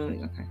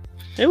really okay.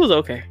 It was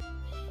okay.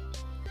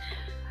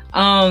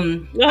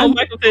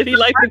 Michael said he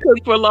likes to cook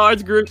for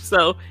large groups,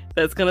 so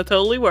that's gonna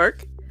totally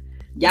work.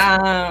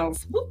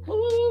 Yes.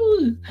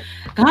 Woo-hoo.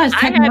 Gosh,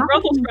 I had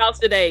Brussels sprouts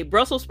today.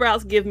 Brussels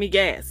sprouts give me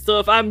gas. So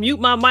if I mute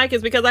my mic,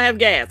 it's because I have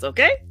gas.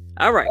 Okay.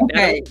 All right.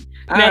 Okay.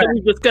 Now that we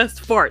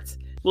discussed farts.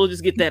 We'll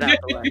just get that out of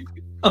the way.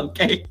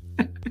 Okay.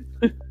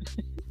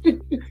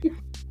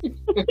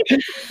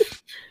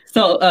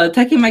 So,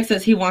 Techie Mike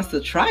says he wants to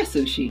try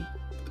sushi.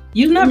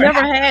 You've never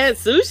had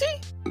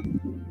sushi?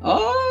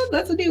 Oh,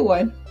 that's a new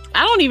one.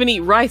 I don't even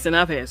eat rice, and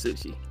I've had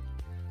sushi.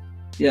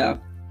 Yeah.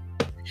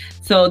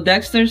 So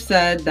Dexter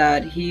said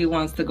that he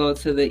wants to go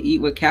to the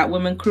Eat with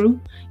Catwoman crew.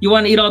 You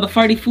want to eat all the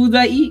farty foods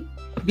I eat?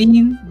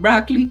 Beans,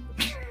 broccoli,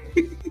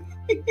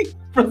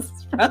 Brussels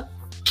sprouts.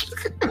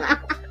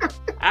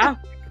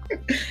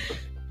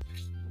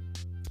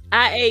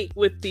 I ate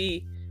with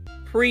the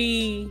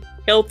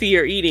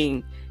pre-healthier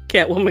eating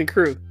Catwoman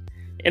crew,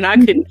 and I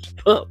couldn't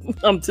keep up.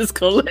 I'm just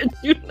gonna let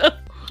you know.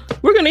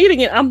 We're gonna eat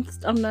again.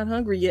 I'm not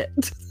hungry yet.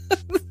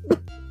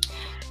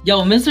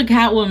 Yo, Mr.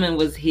 Catwoman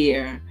was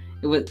here.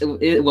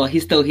 Well,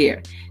 he's still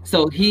here.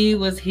 So he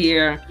was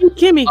here.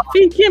 Feed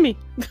Kimmy.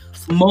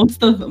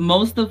 Most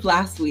of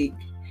last week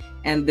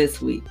and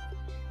this week.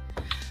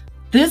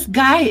 This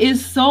guy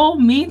is so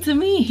mean to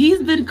me.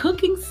 He's been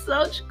cooking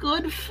such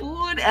good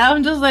food.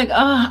 I'm just like,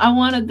 oh, I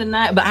want to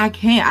deny, but I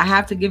can't. I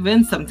have to give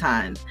in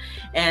sometimes.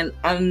 And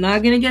I'm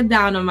not going to get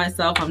down on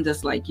myself. I'm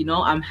just like,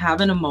 I'm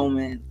having a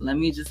moment. Let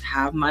me just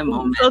have my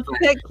moment. So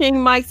Tech King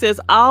Mike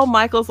says, all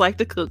Michaels like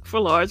to cook for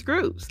large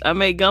groups. I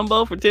made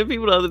gumbo for 10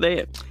 people the other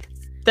day.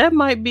 That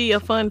might be a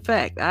fun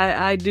fact.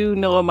 I do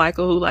know a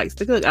Michael who likes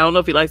to cook. I don't know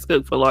if he likes to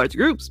cook for large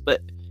groups,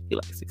 but he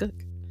likes to cook.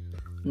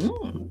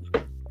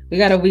 We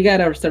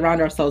gotta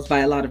surround ourselves by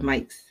a lot of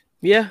mics.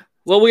 Yeah.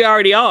 Well, we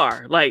already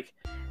are. Like,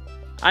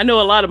 I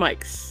know a lot of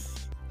mics,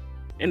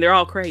 and they're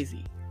all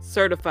crazy.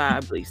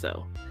 Certifiably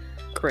so.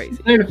 Crazy.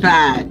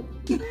 Certified.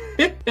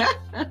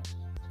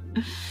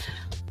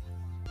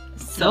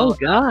 So,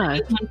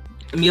 God.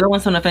 Mila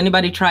wants to know if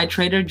anybody tried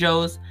Trader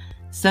Joe's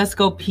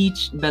Cesco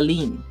Peach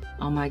Belline.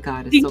 Oh my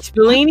God. It's Peach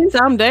Bellinis,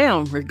 I'm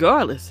down,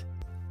 regardless.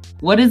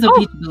 What is a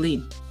peach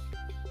Belline?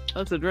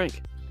 That's a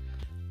drink.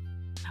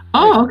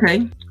 Oh,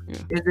 okay. Yeah.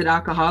 Is it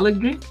alcoholic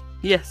drink?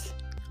 Yes.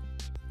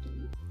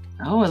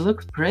 Oh, it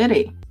looks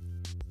pretty.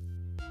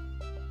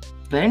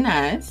 Very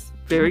nice.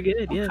 Very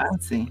good, yes.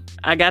 Fancy.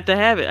 I got to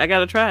have it. I got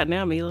to try it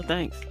now, Mila.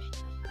 Thanks.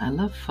 I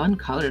love fun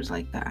colors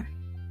like that.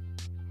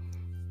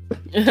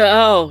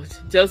 Oh,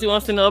 Josie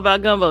wants to know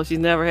about gumbo. She's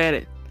never had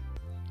it.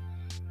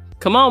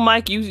 Come on,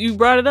 Mike. You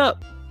brought it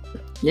up.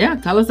 Yeah,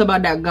 tell us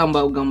about that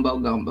gumbo.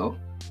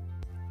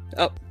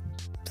 Oh,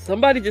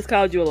 somebody just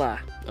called you a lie.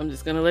 I'm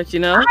just going to let you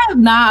know. I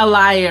am not a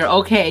liar.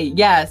 Okay,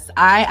 yes.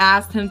 I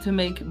asked him to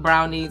make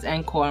brownies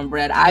and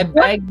cornbread. I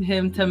begged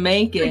him to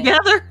make it.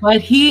 Together?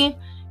 But he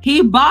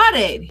bought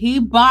it. He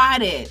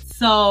bought it.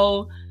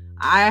 So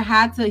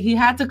he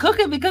had to cook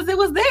it because it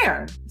was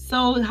there.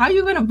 So how are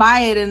you gonna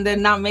buy it and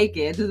then not make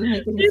it? It doesn't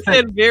make any She sense.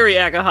 said very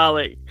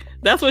alcoholic.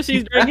 That's what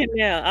she's drinking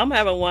now. I'm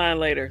having wine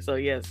later. So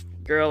yes,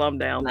 girl, I'm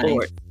down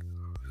for it.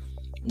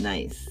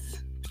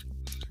 Nice.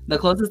 The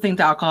closest thing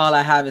to alcohol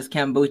I have is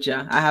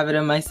kombucha. I have it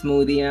in my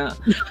smoothie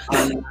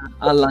on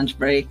a lunch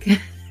break.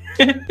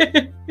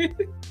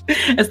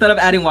 Instead of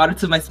adding water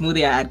to my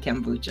smoothie, I add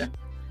kombucha.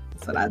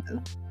 That's what I do.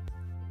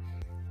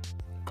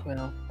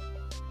 Well,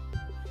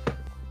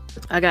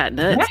 I got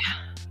nuts.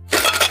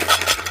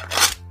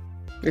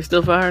 You're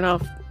still firing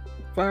off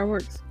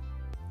fireworks.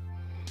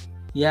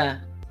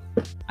 Yeah.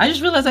 I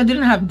just realized I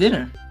didn't have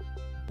dinner.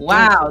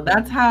 Wow,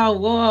 that's how,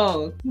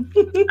 whoa.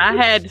 I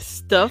had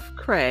stuffed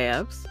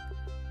crabs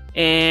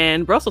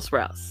and Brussels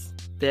sprouts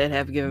that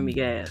have given me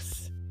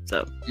gas.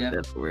 So Yeah.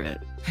 that's where we're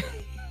at.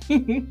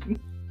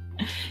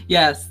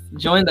 Yes,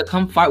 join the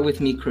Come Fart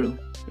With Me crew.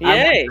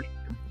 Yay.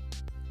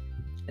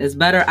 It's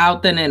better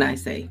out than in, I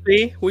say.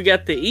 See, we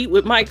got the Eat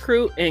With Mike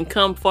crew and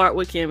Come Fart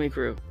With Kimmy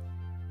crew.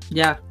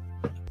 Yeah.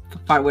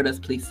 Fart with us,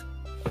 please.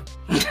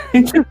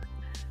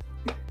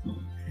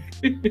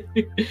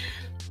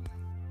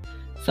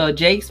 So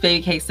Jake's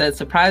Baby Cake said,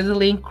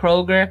 surprisingly,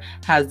 Kroger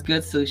has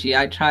good sushi.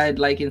 I tried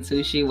liking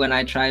sushi when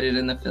I tried it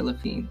in the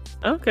Philippines.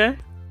 Okay.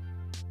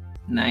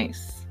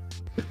 Nice.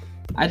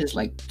 I just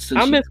like sushi.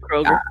 I miss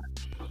Kroger.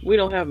 We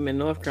don't have them in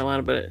North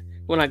Carolina, but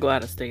when I go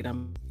out of state,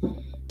 I'm.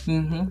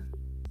 Mm-hmm.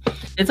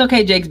 It's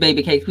okay, Jake's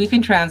Baby Cakes. We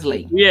can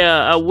translate.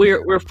 Yeah,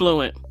 we're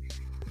fluent.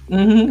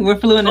 Mm-hmm. We're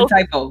fluent in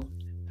typo.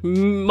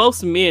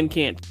 Most men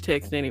can't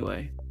text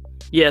anyway.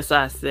 Yes,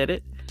 I said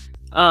it.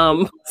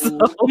 So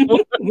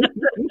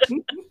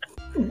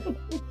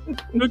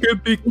look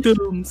at big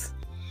thumbs.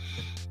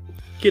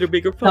 Get a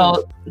bigger phone.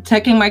 So,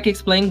 Teching Mike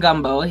explained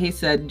gumbo. He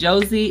said,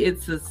 Josie,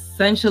 it's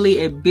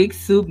essentially a big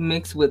soup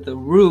mixed with a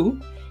roux,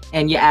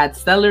 and you add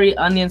celery,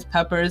 onions,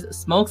 peppers,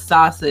 smoked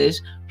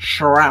sausage,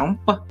 shrimp,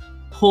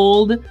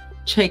 pulled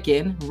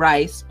chicken,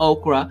 rice,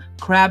 okra,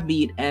 crab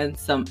meat, and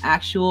some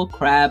actual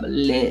crab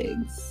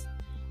legs.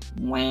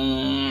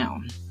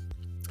 Wow.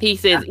 He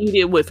says eat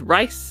it with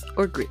rice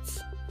or grits.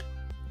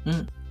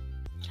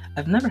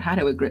 I've never had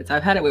it with grits.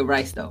 I've had it with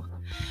rice though.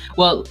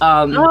 Well,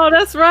 oh,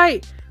 that's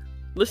right.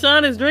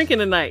 LaShawn is drinking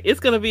tonight. It's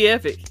gonna be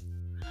epic.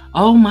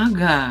 Oh my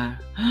God.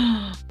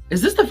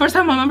 Is this the first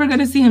time I'm ever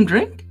gonna see him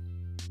drink?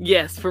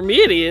 Yes, for me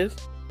it is.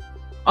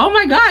 Oh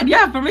my God,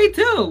 yeah, for me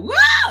too.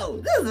 Wow,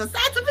 this is a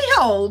sight to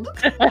behold.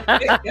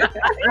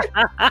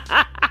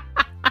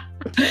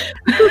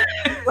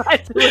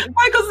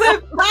 Michael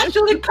said,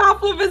 actually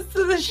compliments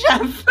to the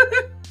chef.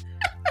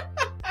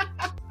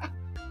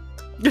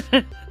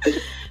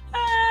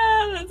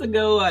 That's a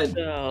good one.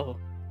 No.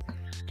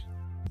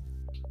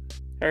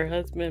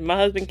 My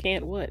husband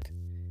can't what?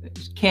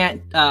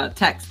 Can't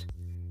text.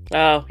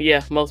 Oh,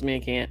 yeah, most men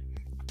can't.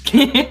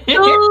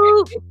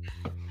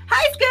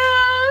 Hi,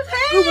 Scoops.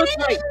 Hey. Prove us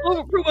right.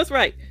 Prove us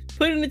right.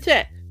 Put it in the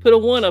chat. Put a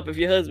 1 up if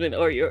your husband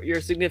or your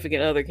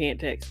significant other can't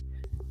text.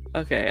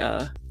 Okay,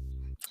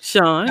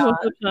 Sean.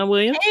 What's up, Sean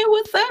Williams? Hey,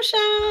 what's up,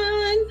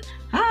 Sean?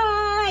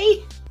 Hi.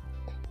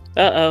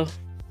 Uh-oh.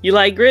 You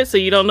like grits, so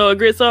you don't know what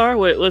grits are?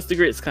 What's the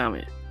grits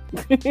comment?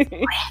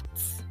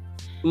 Grits.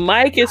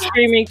 Mike is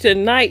screaming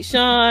tonight,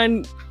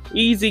 Sean.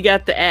 Easy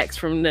got the axe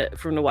from the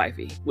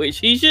wifey, which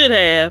he should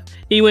have.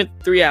 He went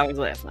 3 hours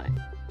last night.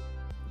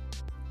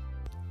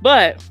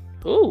 But,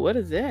 ooh, what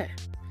is that?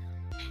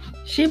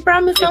 She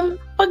brought me some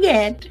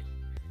spaghetti.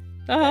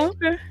 Oh,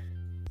 okay.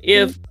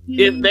 If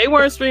they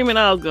weren't streaming,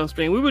 I was gonna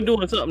stream. We were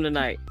doing something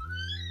tonight.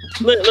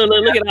 Look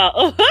at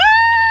all.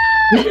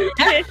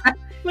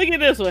 Look at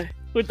this one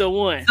with the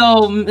 1.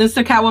 So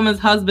Mr. Catwoman's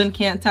husband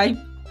can't type?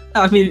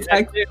 I mean,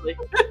 text.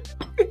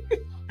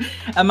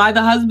 Am I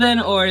the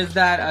husband or is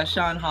that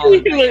Sean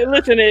Holland?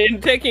 Listen,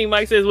 and Tech King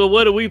Mike says, well,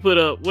 what do we put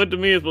up? What the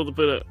men supposed to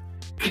put up?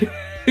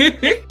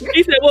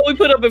 He said, what we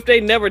put up if they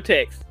never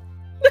text?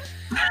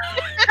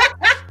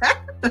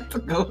 That's a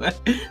good one.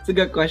 It's a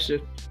good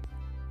question.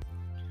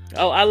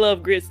 Oh, I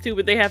love grits too,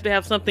 but they have to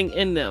have something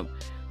in them.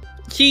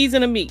 Cheese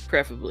and a meat,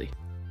 preferably.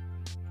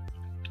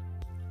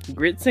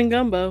 Grits and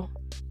gumbo.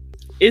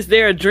 Is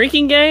there a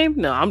drinking game?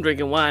 No, I'm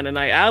drinking wine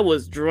tonight. I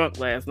was drunk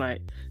last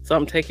night, so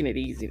I'm taking it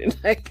easy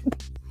tonight.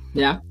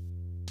 Yeah.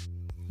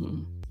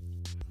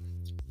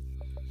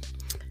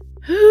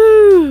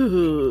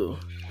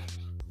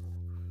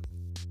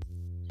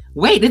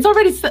 Wait, it's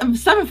already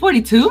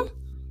 7:42?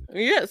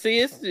 Yeah,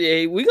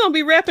 see, we're gonna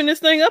be wrapping this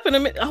thing up in a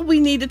minute. Oh, we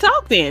need to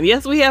talk then.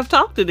 Yes, we have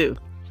talk to do.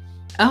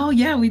 Oh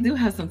yeah, we do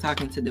have some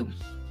talking to do.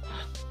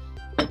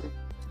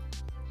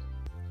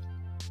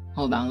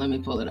 Hold on, let me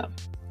pull it up.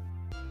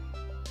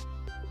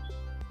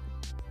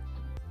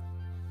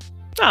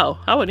 Oh,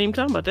 I wasn't even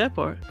talking about that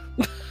part.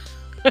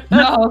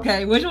 No,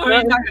 okay. Which one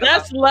are you talking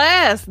That's about?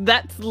 last.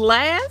 That's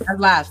last. That's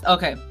last.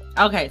 Okay.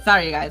 Okay.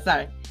 Sorry, you guys.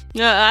 Sorry.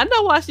 I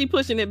know why she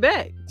pushing it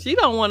back. She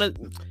don't want to.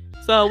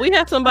 So we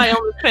have somebody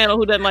on this panel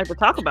who doesn't like to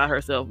talk about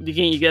herself. Can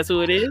you guess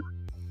who it is?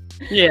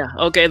 Yeah.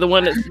 Okay. The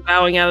one that's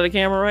bowing out of the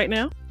camera right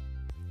now.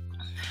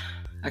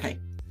 Okay.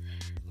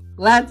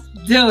 Let's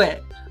do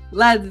it.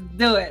 Let's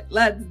do it.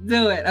 Let's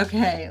do it.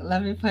 Okay.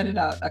 Let me put it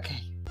out.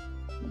 Okay.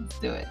 Let's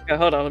do it. Okay,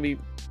 hold on. Let me.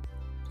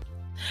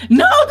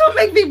 No, don't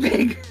make me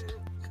big.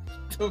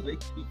 Don't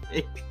make me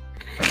big.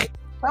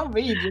 Don't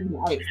be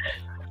nice.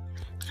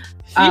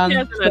 She has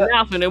an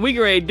announcement, and we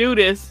can ready to do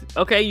this.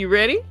 Okay, you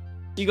ready?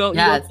 You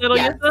gonna settle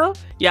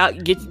yourself? Yeah,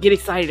 get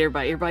excited,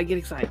 everybody. Everybody get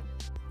excited.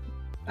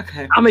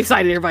 Okay. I'm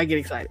excited. Everybody get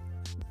excited.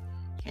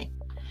 Okay.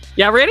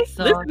 Y'all ready?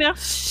 So, listen now.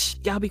 Shh,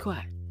 y'all be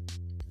quiet.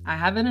 I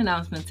have an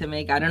announcement to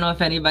make. I don't know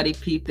if anybody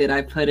peeped it.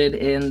 I put it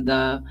in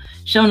the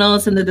show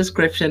notes, in the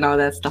description, all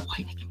that stuff.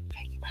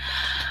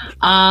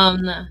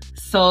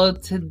 So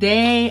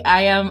today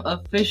I am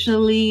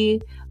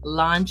officially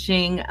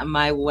launching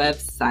my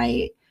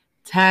website,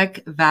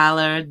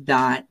 techvalor.net.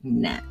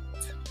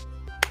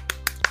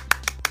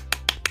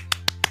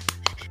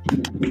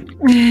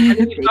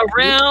 A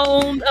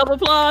round of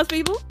applause,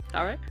 people.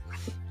 All right.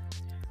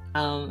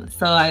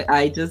 So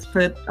I just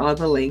put all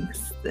the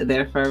links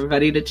there for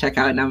everybody to check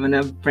out, and I'm going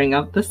to bring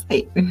up the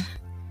site.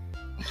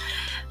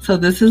 So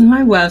this is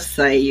my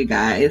website, you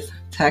guys,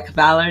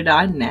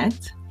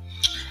 techvalor.net.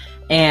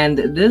 And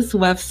this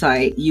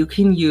website you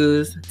can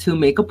use to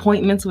make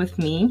appointments with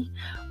me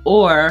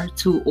or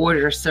to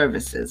order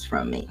services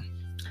from me.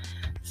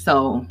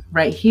 So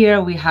right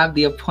here we have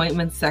the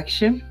appointment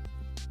section.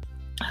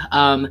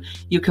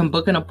 You can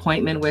book an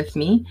appointment with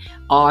me.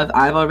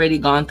 I've already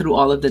gone through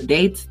all of the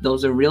dates.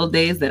 Those are real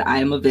days that I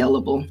am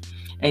available.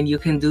 And you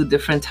can do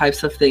different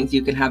types of things.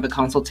 You can have a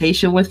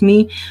consultation with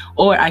me,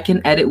 or I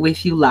can edit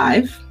with you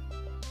live,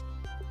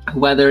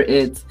 whether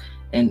it's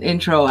an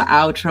intro, an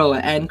outro,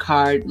 an end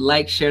card,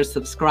 like, share,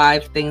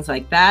 subscribe, things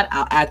like that.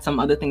 I'll add some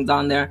other things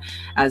on there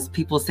as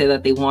people say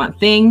that they want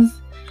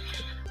things.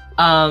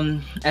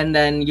 And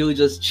then you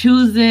just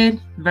choose it.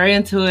 Very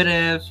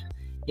intuitive,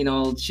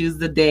 choose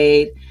the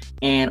date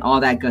and all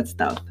that good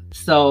stuff.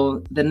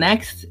 So the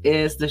next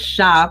is the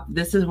shop.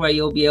 This is where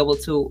you'll be able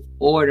to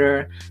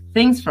order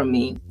things from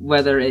me,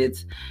 whether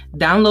it's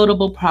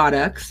downloadable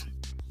products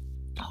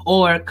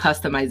or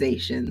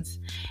customizations.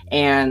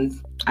 And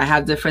I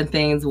have different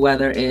things,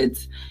 whether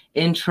it's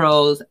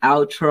intros,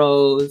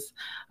 outros,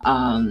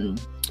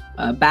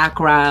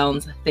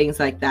 backgrounds, things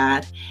like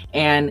that.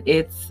 And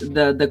it's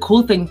the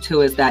cool thing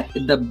too is that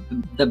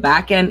the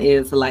back end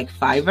is like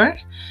Fiverr.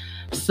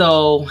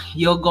 So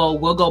we'll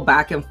go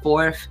back and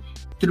forth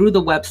through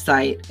the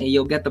website, and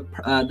you'll get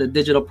the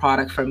digital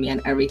product from me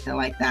and everything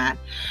like that.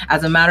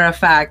 As a matter of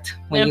fact,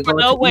 I'm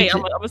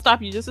gonna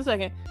stop you just a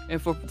second.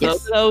 And for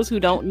those who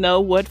don't know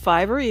what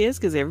Fiverr is,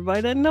 because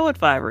everybody doesn't know what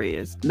Fiverr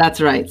is.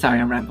 That's right. Sorry,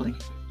 I'm rambling.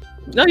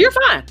 No, you're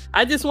fine.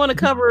 I just want to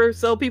cover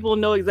so people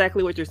know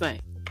exactly what you're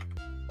saying.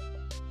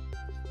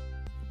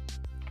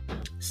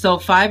 So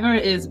Fiverr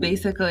is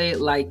basically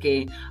like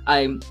a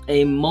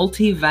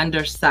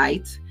multi-vendor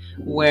site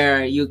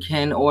where you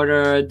can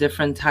order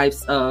different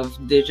types of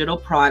digital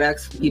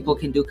products. People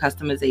can do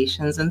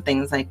customizations and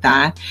things like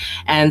that.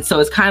 And so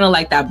it's kind of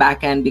like that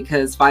back end,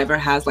 because Fiverr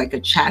has like a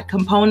chat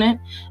component.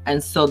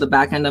 And so the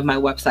back end of my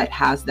website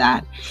has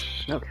that.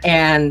 Okay.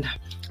 And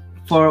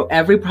for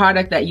every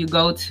product that you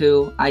go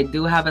to, I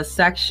do have a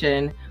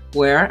section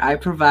where I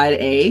provide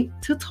a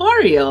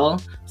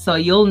tutorial, so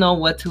you'll know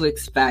what to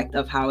expect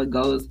of how it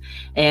goes.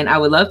 And I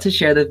would love to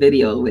share the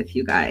video with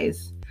you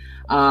guys.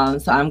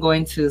 So I'm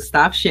going to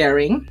stop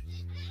sharing,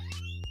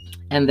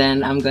 and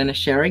then I'm going to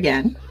share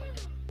again.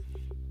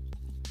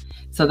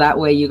 So that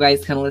way you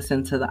guys can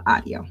listen to the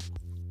audio.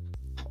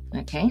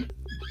 Okay.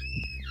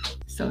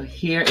 So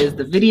here is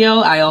the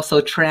video. I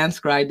also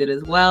transcribed it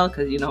as well,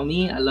 because you know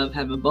me, I love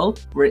having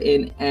both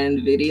written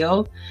and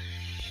video.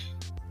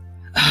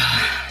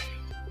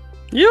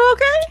 You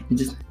okay?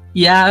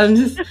 I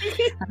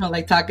don't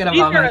like talking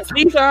about myself.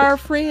 These are our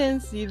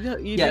friends. You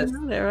yes.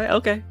 Know that, right?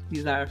 Okay.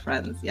 These are our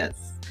friends,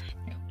 yes.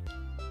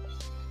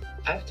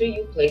 After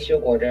you place your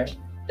order,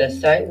 the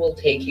site will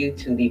take you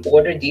to the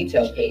order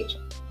detail page.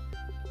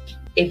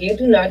 If you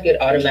do not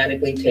get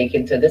automatically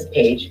taken to this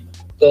page,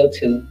 go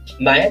to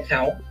My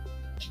Account,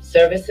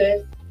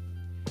 Services.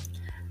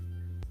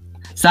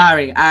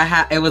 Sorry,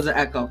 it was an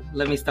echo.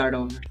 Let me start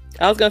over.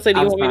 I was gonna say,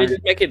 do you want me to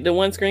just make it the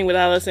one screen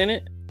without us in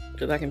it?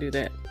 because I can do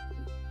that.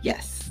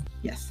 Yes.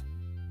 Yes.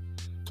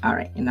 All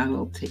right. And I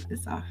will take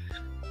this off.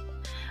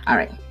 All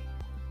right.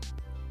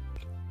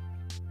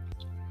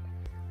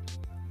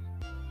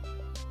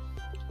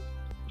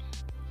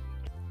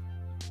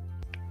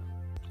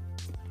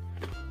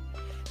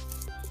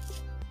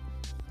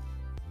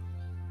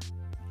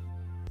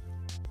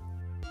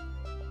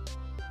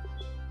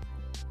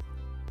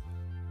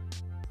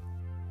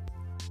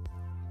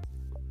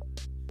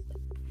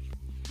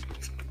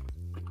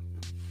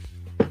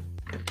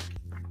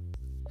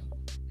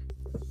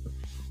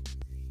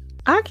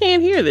 I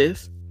can't hear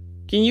this.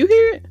 Can you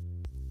hear it?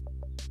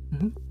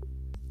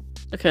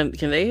 Mhm.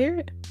 Can they hear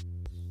it?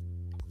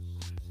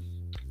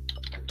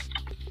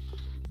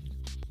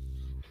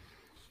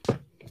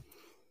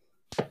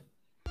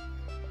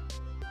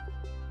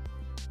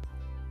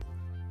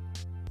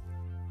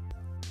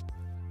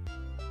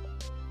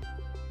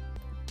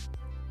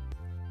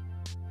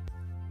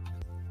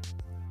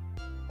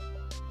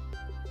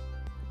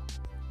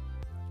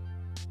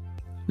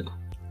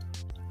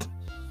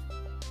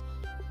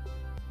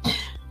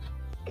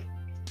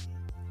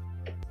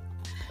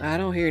 I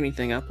don't hear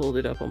anything. I pulled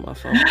it up on my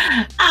phone.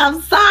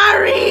 I'm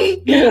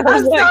sorry. I'm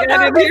I'm so like,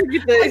 I didn't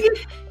hear nervous.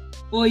 anything.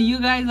 Will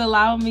you guys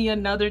allow me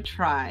another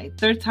try?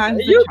 Third time's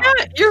the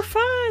charm. You're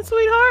fine,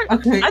 sweetheart.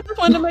 Okay. I just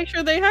wanted to make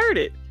sure they heard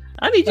it.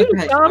 I need you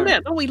Okay, to calm all right.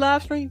 down. Don't we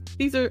live stream?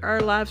 These are our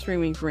live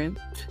streaming friends.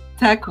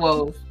 Tech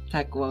woes.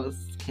 Tech woes.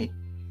 Okay.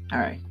 All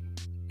right.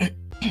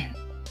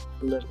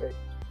 Delivered.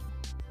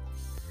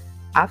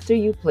 After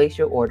you place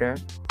your order,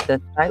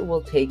 the site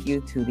will take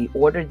you to the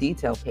order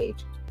detail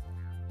page.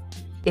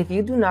 If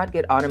you do not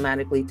get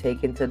automatically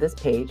taken to this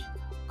page,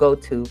 go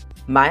to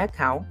My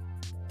Account,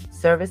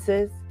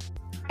 Services,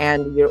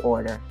 and Your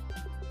Order.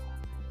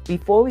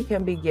 Before we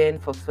can begin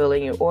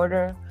fulfilling your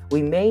order,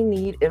 we may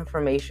need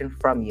information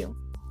from you.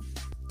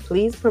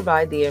 Please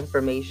provide the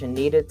information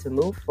needed to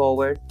move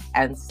forward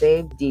and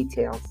save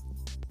details.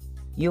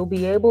 You'll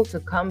be able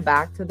to come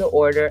back to the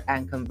order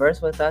and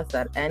converse with us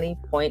at any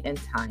point in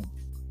time.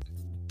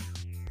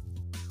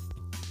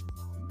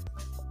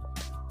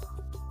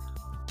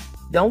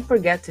 Don't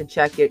forget to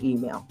check your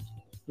email.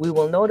 We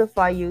will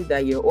notify you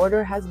that your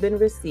order has been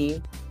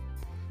received,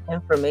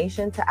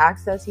 information to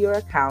access your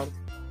account,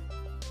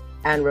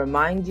 and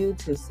remind you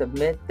to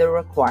submit the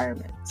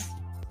requirements.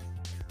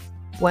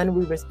 When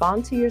we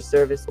respond to your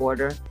service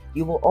order,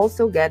 you will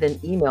also get an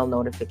email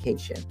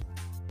notification.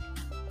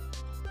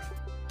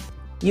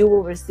 You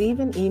will receive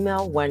an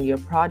email when your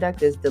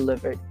product is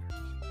delivered.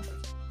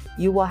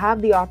 You will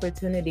have the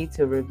opportunity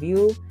to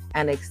review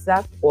and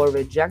accept or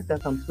reject the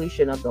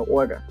completion of the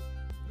order.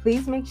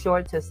 Please make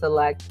sure to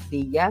select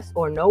the yes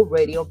or no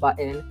radio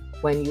button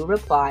when you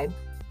reply,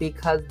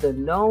 because the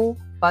no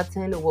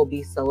button will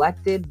be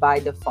selected by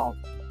default.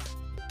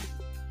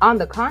 On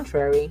the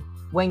contrary,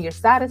 when you're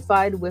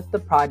satisfied with the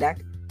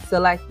product,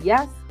 select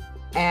yes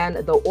and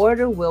the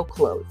order will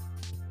close.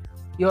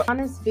 Your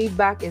honest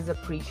feedback is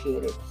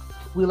appreciated.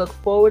 We look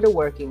forward to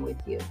working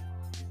with you.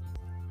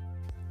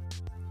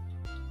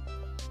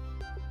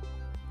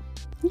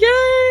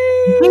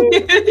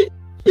 Yay!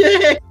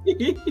 Yay!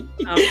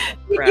 I'm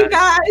Thank you proud.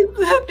 guys.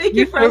 Thank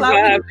you for allowing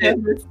me survived to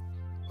do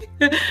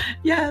this.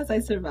 Yes, I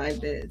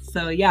survived it.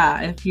 So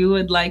yeah, if you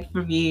would like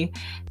for me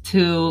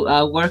to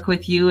work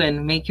with you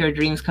and make your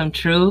dreams come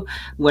true,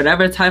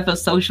 whatever type of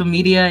social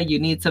media you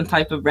need, some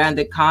type of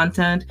branded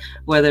content,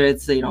 whether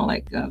it's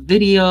like a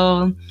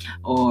video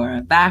or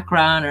a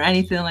background or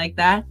anything like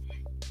that,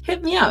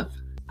 hit me up.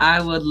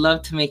 I would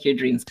love to make your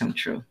dreams come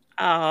true.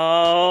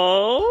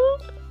 Oh,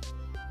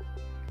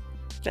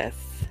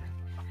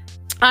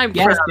 I'm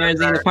Yes, proud of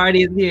Jersey, her. the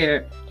party is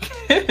here.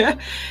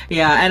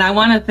 Yeah, and I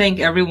want to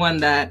thank everyone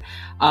that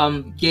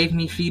gave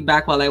me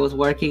feedback while I was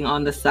working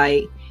on the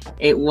site.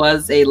 It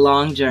was a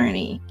long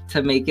journey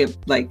to make it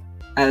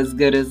as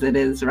good as it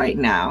is right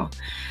now.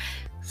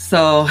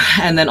 So,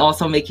 and then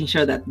also making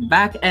sure that the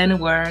back end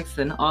works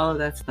and all of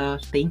that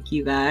stuff. Thank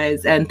you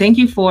guys. And thank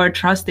you for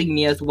trusting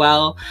me as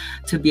well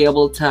to be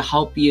able to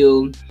help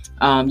you,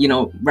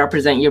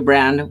 represent your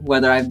brand,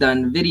 whether I've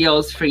done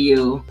videos for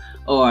you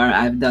or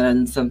I've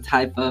done some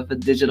type of a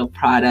digital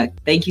product.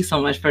 Thank you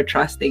so much for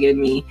trusting in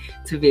me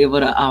to be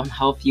able to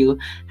help you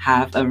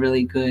have a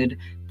really good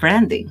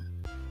branding.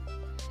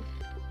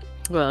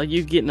 Well,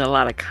 you're getting a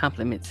lot of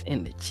compliments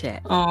in the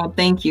chat. Oh,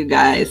 thank you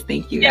guys.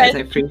 Thank you guys. I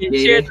appreciate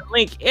Share it. the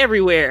link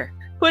everywhere.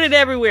 Put it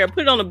everywhere.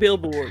 Put it on a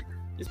billboard.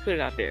 Just put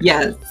it out there.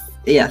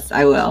 Yes,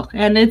 I will.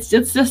 And it's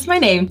just my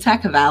name,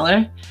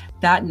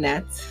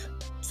 techvalor.net.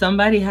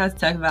 Somebody has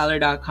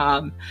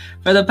techvalor.com.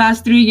 For the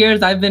past 3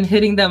 years, I've been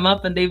hitting them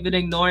up and they've been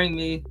ignoring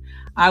me.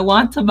 I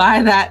want to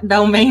buy that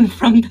domain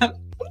from them.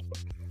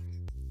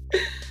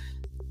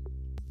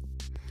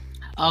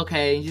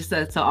 Okay, you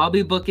said, so I'll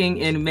be booking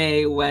in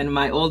May when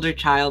my older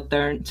child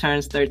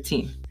turns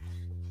 13.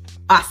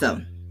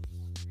 Awesome.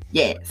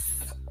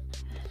 Yes.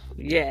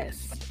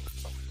 Yes.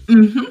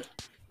 Mm-hmm.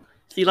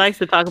 She likes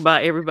to talk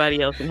about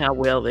everybody else and how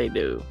well they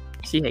do.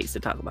 She hates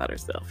to talk about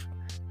herself.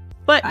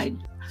 But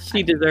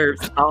she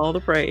deserves all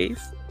the praise.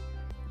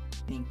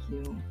 Thank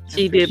you.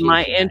 She did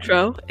my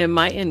intro and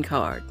my end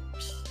card.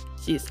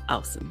 She's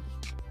awesome.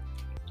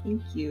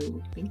 Thank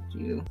you. Thank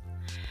you.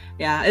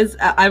 Yeah,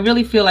 I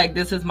really feel like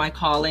this is my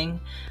calling.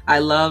 I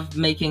love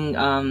making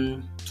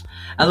videos.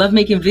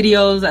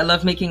 I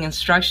love making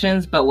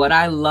instructions, but what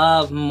I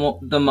love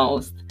the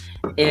most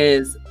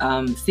is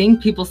seeing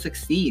people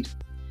succeed.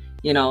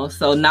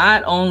 So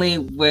not only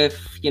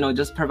with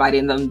just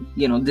providing them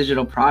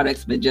digital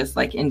products, but just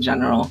like in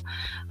general,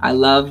 I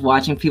love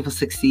watching people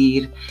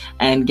succeed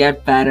and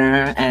get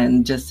better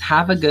and just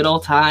have a good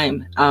old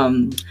time.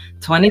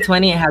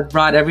 2020 has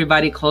brought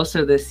everybody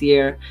closer this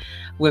year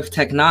with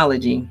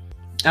technology.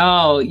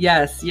 Oh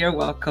yes, you're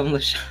welcome,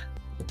 LaShawn.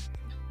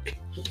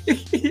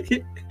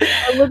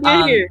 Look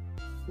at here.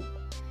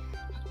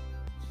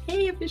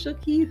 Hey, Official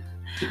Keith.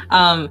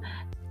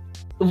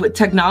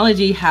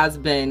 Technology has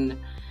been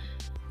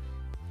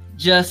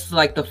just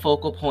like the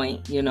focal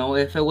point.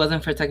 If it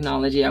wasn't for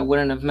technology, I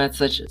wouldn't have met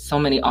so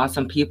many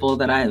awesome people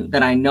that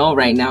I know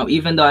right now,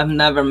 even though I've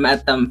never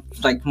met them,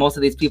 like most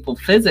of these people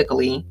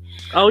physically.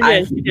 Oh yeah,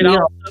 you did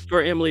all stuff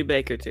for Emily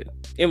Baker too.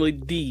 Emily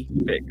D.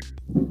 Baker.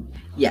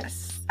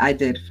 Yes, I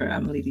did for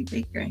Emily D.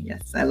 Baker.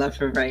 Yes, I love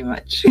her very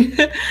much.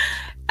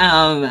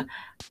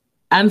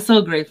 I'm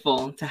so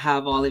grateful to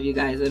have all of you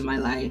guys in my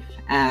life,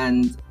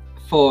 and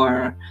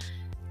for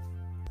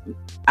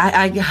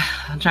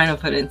I'm trying to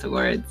put it into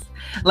words,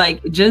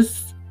 like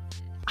just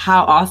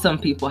how awesome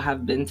people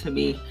have been to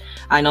me.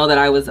 I know that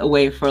I was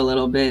away for a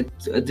little bit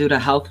due to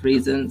health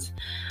reasons,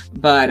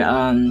 but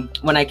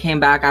when I came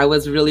back, I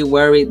was really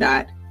worried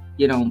that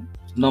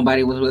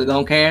nobody was really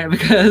gonna care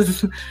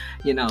because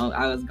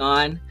I was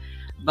gone.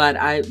 But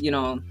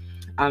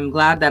I'm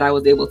glad that I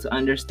was able to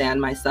understand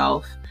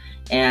myself,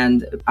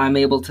 and I'm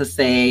able to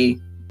say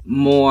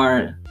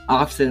more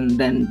often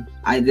than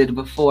I did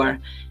before,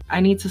 I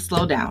need to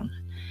slow down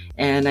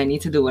and I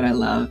need to do what I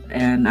love,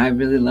 and I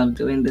really love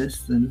doing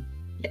this. And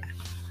yeah,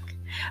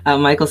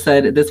 Michael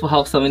said this will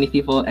help so many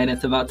people, and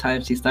it's about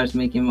time she starts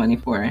making money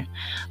for it.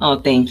 Oh,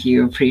 thank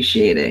you,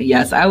 appreciate it.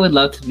 Yes, I would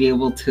love to be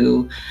able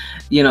to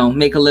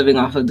make a living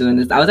off of doing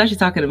this. I was actually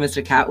talking to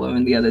Mr.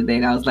 Catwoman the other day,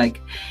 and I was like,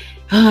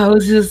 I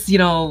was just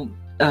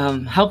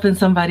helping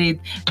somebody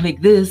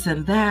make this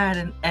and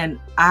that, and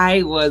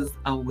I was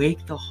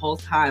awake the whole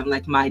time.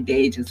 Like my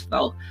day just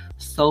felt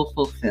so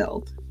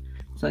fulfilled.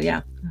 So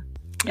yeah.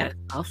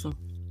 Awesome.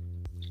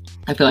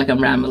 I feel like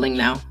I'm rambling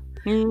now.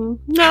 No,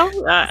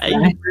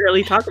 you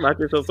barely talk about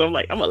yourself, so I'm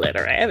like, I'm gonna let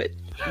her have it.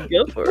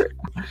 Go for it.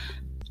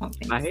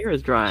 My hair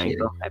is drying,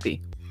 so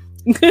happy.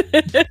 Look,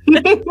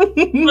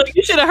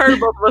 you should have heard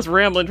both of us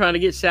rambling, trying to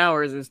get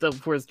showers and stuff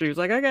before the streams.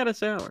 Like, I got a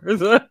shower.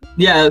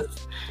 Yes.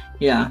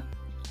 Yeah.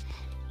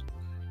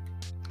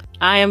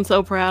 I am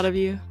so proud of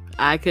you.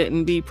 I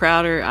couldn't be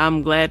prouder.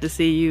 I'm glad to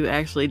see you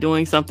actually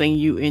doing something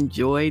you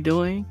enjoy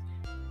doing.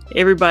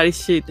 Everybody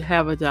should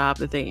have a job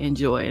that they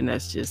enjoy, and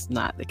that's just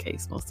not the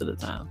case most of the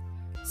time.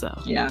 So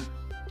yeah.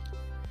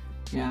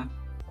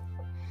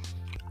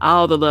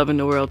 All the love in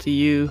the world to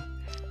you.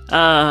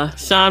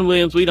 Sean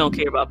Williams, we don't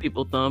care about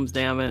people thumbs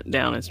down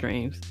in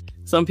streams.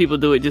 Some people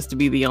do it just to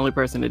be the only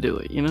person to do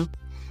it,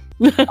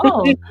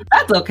 Oh,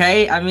 that's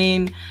okay. I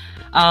mean,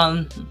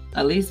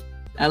 at least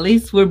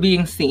we're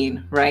being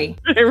seen, right?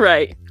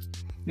 Right.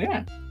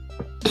 Yeah.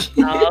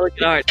 Oh, look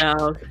at Art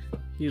Dog.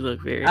 You look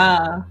very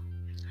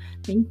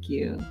thank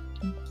you.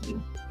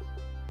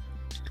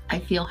 I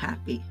feel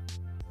happy.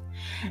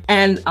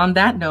 And on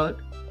that note,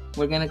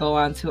 we're gonna go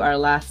on to our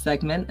last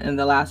segment in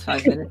the last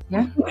 5 minutes.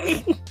 Yeah.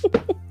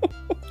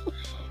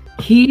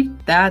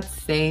 Keep that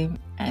same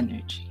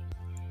energy.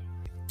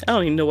 I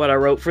don't even know what I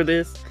wrote for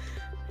this.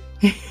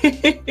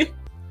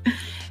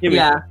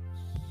 Yeah.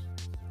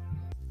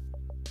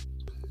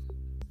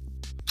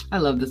 I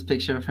love this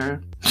picture of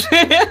her.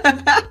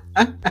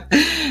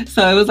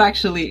 So it was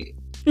actually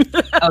okay.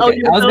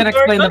 I was gonna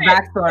explain the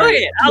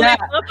backstory.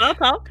 I'll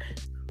talk.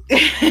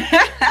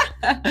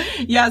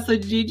 Yeah, so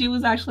Gigi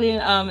was actually in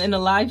a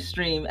live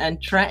stream,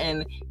 and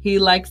Trenton, he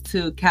likes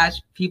to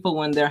catch people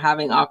when they're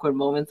having awkward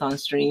moments on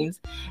streams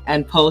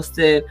and post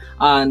it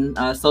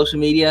on social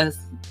media,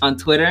 on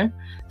Twitter.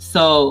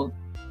 So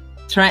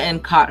Trenton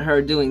caught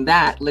her doing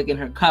that, licking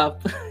her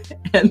cup.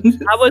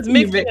 And I was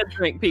mixing a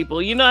drink,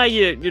 people. You know how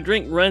your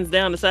drink runs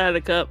down the side of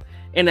the cup?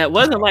 And that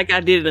wasn't like I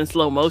did it in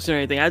slow motion or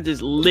anything. I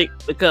just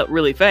licked the cup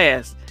really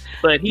fast.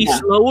 But he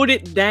slowed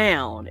it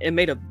down and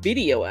made a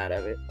video out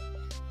of it.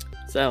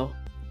 So,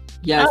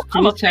 yes,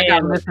 please check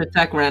out Mr.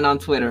 Tech Ran on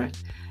Twitter.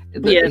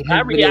 Yes,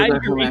 I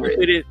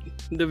retweeted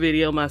the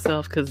video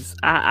myself because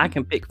I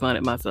can pick fun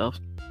at myself.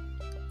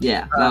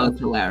 Yeah, that was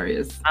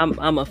hilarious.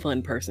 I'm a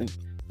fun person.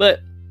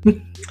 But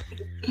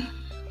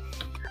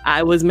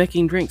I was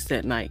making drinks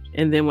that night.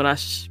 And then when I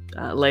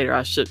later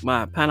I shook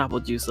my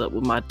pineapple juice up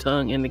with my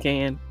tongue in the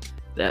can,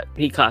 that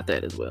he caught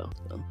that as well.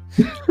 So.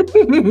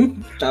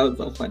 That was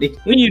so funny.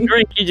 When you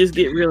drink, you just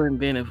get real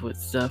inventive with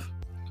stuff.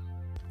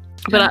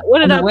 But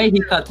the way he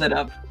cuts it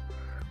up.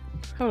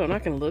 Hold on, I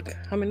can look.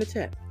 I'm in the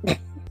chat.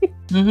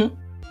 What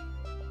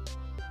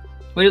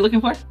are you looking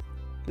for?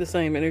 The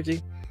same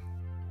energy.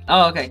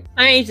 Oh, okay.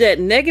 Change that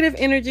negative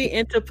energy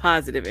into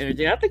positive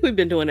energy. I think we've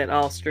been doing it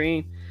all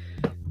stream.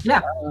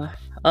 Yeah.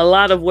 A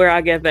lot of where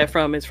I get that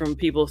from is from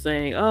people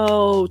saying,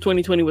 oh,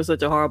 2020 was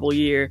such a horrible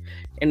year.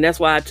 And that's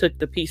why I took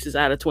the pieces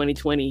out of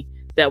 2020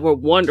 that were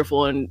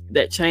wonderful and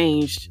that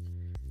changed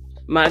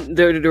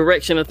the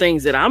direction of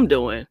things that I'm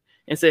doing,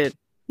 and said,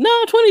 no,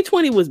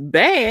 2020 was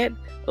bad,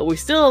 but we're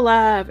still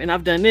alive, and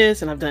I've done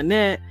this and I've done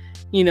that.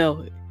 You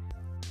know,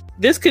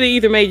 this could have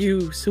either made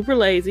you super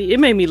lazy. It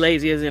made me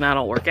lazy as in I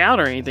don't work out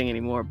or anything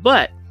anymore,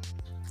 but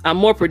I'm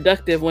more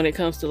productive when it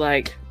comes to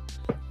like,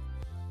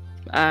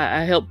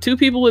 I help 2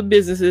 people with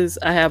businesses.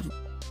 I have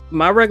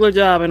my regular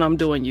job and I'm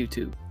doing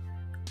YouTube.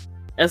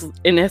 That's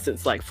in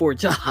essence like 4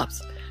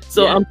 jobs.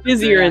 So yeah, I'm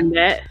busier in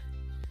that,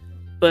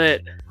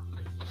 but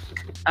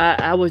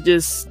I was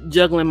just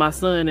juggling my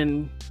son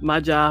and my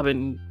job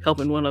and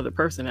helping one other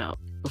person out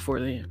before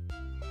then.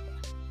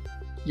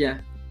 Yeah.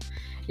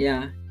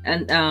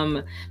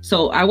 And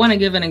so I want to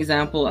give an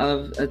example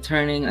of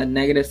turning a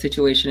negative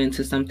situation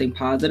into something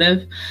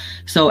positive.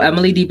 So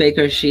Emily D.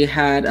 Baker, she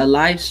had a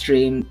live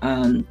stream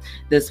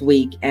this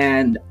week,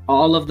 and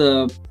all of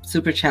the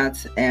super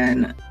chats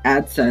and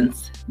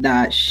AdSense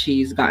that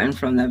she's gotten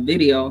from that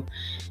video,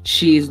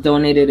 she's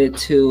donated it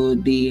to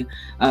the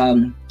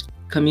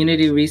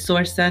Community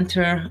Resource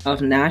Center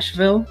of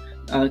Nashville,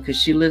 because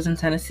she lives in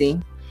Tennessee.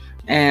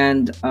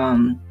 And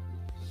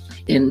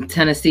in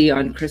Tennessee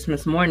on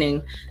Christmas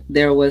morning,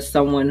 there was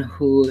someone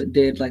who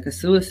did like a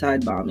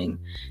suicide bombing,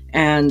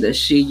 and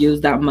she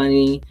used that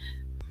money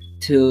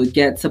to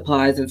get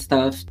supplies and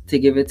stuff to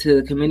give it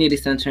to the community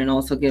center, and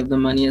also give the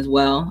money as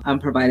well,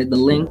 and provided the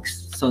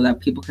links so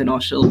that people can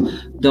also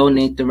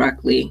donate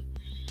directly.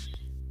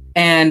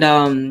 And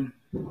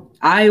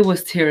I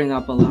was tearing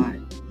up a lot,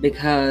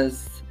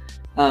 because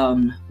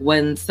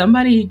when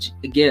somebody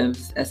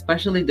gives,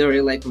 especially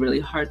during like really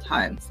hard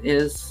times,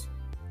 it's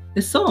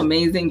so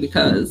amazing,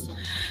 because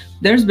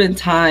there's been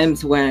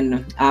times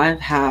when I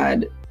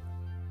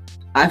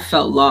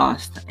felt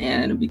lost,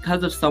 and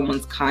because of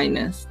someone's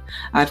kindness,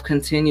 I've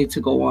continued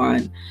to go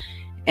on.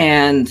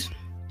 And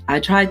I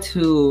try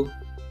to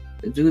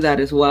do that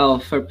as well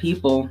for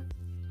people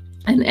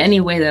in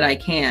any way that I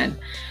can.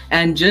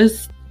 And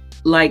just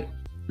like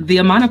the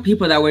amount of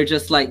people that were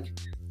just like,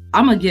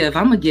 I'm gonna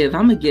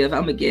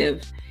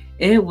give.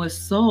 It was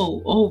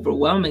so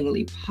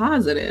overwhelmingly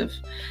positive.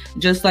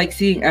 Just like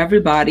seeing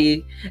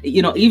everybody,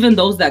 you know, even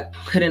those that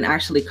couldn't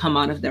actually come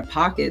out of their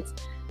pockets,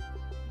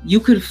 you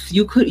could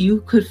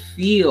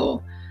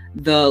feel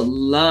the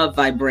love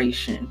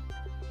vibration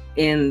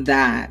in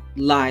that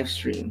live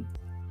stream.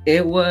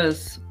 It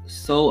was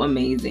so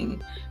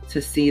amazing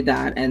to see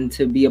that and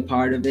to be a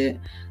part of it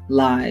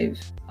live.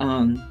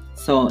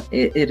 So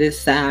it is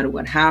sad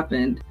what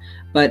happened,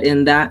 but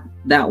in that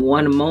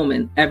one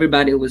moment,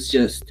 everybody was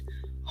just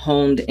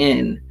honed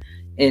in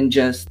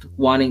just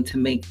wanting to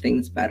make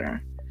things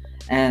better.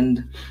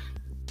 And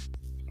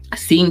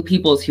seeing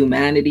people's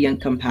humanity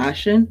and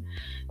compassion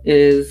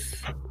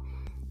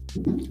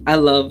I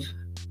love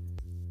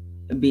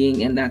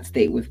being in that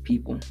state with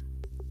people.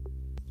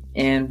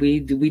 And we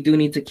do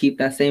need to keep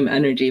that same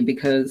energy,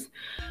 because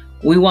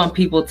we want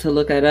people to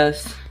look at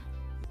us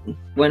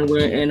when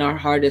we're in our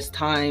hardest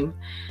time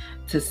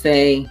to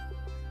say,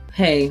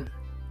 hey,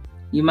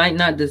 you might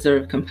not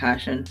deserve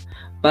compassion,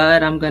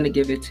 but I'm going to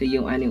give it to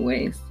you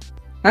anyways.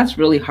 That's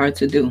really hard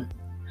to do.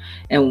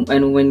 And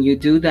when you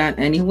do that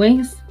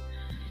anyways,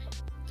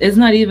 it's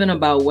not even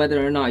about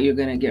whether or not you're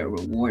going to get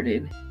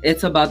rewarded.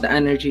 It's about the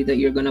energy that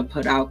you're going to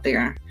put out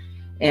there,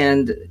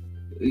 and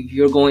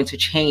you're going to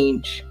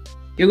change.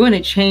 You're going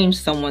to change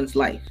someone's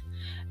life.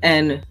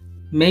 And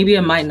maybe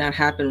it might not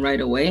happen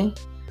right away,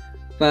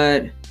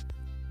 but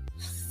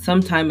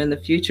sometime in the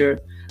future,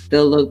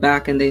 they'll look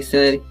back and they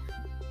said,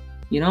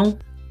 you know,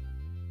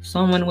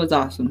 someone was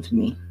awesome to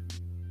me.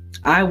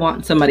 I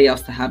want somebody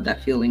else to have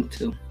that feeling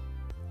too.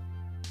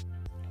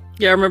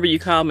 Yeah, I remember you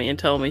called me and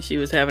told me she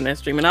was having that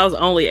stream, and I was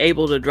only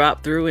able to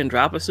drop through and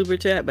drop a super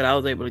chat, but I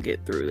was able to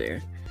get through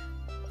there.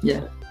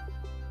 Yeah.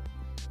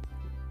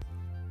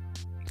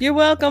 You're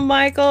welcome,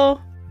 Michael.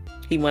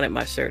 He wanted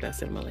my shirt. I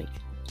sent him a link.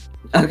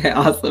 Okay,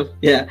 awesome.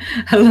 Yeah,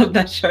 I love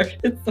that shirt.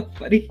 It's so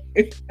funny.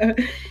 Hi,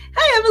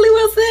 Emily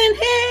Wilson.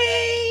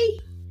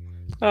 Hey.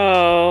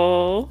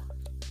 Oh.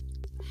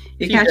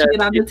 You're catching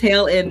it on the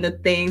tail end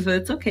of things, but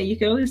it's okay. You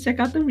can always check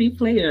out the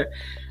replay or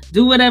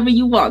do whatever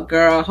you want,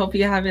 girl. Hope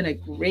you're having a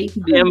great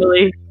day.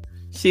 Emily,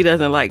 she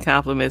doesn't like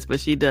compliments,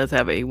 but she does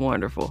have a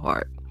wonderful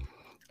heart.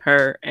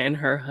 Her and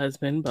her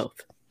husband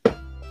both.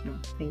 Oh,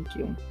 thank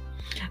you.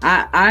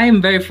 I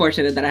am very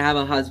fortunate that I have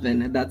a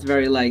husband that's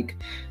very like,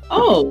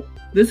 oh,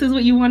 this is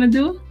what you want to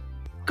do?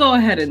 Go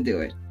ahead and do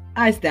it.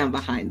 I stand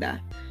behind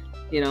that.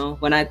 You know,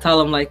 when I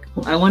tell him like,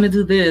 I want to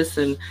do this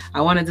and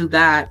I want to do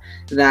that,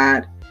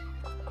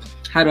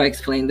 how do I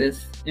explain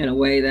this in a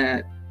way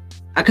that,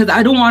 because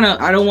I don't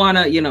want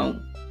to, you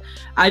know,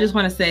 I just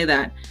want to say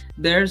that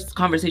there's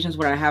conversations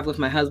where I have with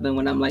my husband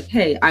when I'm like,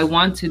 hey, I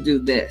want to do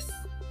this.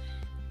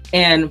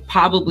 And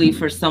probably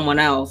for someone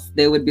else,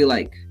 they would be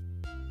like,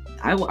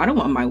 I don't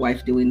want my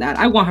wife doing that.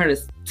 I want her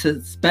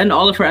to spend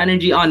all of her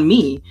energy on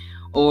me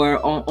or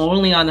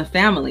only on the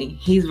family.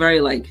 He's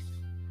very like,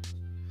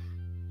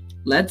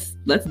 let's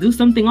do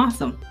something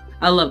awesome.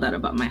 I love that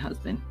about my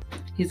husband.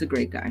 He's a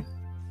great guy.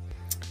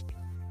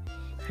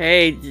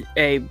 Hey,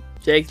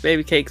 Jake's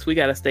Baby Cakes, we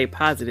got to stay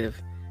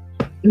positive.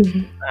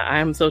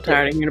 I'm so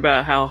tired of hearing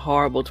about how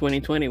horrible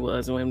 2020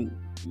 was. When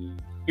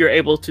you're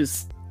able to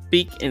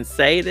speak and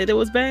say that it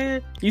was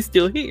bad, you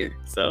still here.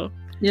 So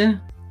yeah.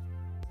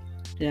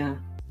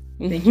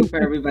 Thank you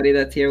for everybody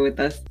that's here with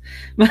us.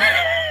 My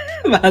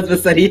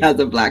husband said he has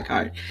a black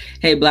heart.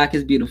 Hey, black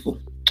is beautiful.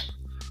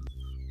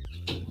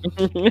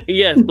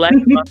 Yes, black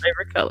is my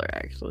favorite color,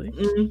 actually.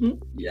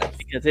 Yes,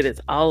 because it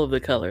is all of the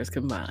colors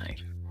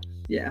combined.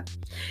 Yeah,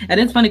 and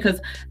it's funny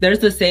because there's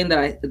this saying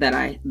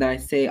that I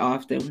say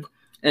often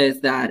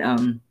is that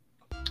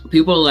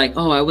people are like,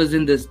 oh, I was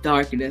in this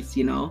darkness.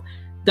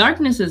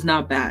 Darkness is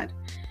not bad.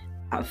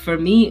 For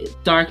me,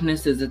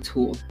 darkness is a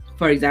tool.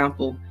 For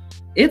example,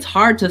 it's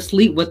hard to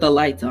sleep with the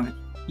lights on.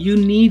 You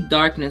need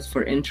darkness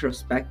for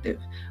introspective.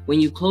 When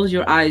you close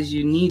your eyes,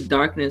 you need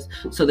darkness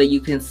so that you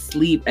can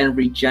sleep and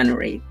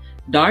regenerate.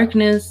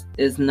 Darkness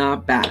is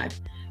not bad.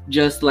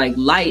 Just like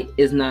light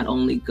is not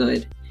only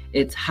good.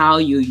 It's how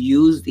you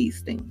use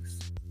these things.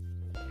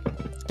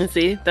 And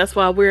see, that's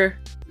why we're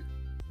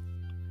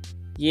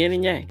yin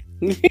and yang.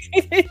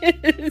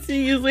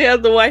 She usually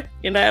has the white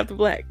and I have the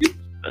black.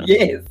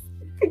 Yes.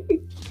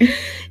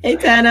 Hey,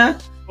 Tana.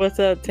 What's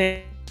up,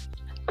 Tana?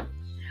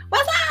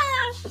 What's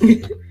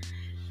up?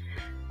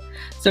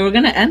 So we're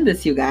going to end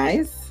this, you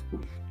guys.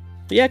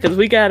 Yeah, because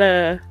we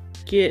gotta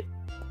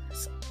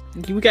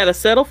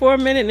settle for a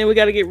minute, and then we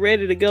gotta get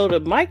ready to go to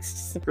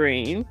Mike's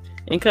screen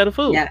and cut a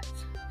food. Yes,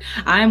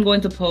 I'm going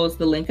to post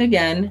the link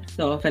again,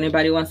 so if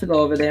anybody wants to go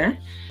over there,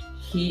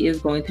 he is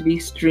going to be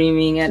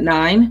streaming at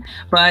 9.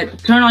 But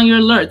turn on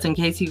your alerts in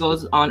case he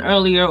goes on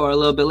earlier or a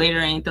little bit later,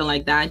 or anything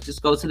like that.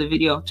 Just go to the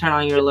video, turn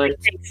on your alerts.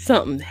 If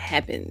something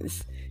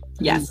happens,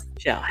 yes,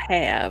 you shall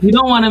have. You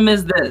don't want to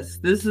miss this.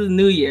 This is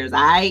New Year's,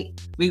 all right?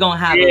 We're gonna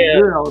have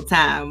a good old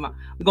time.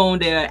 We're going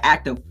there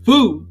act a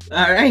fool,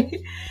 all right?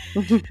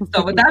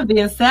 So with that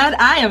being said,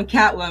 I am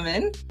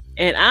Catwoman.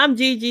 And I'm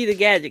Gigi the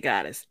Gadget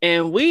Goddess.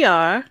 And we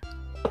are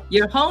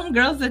your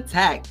homegirls at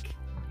tech.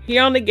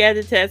 Here on the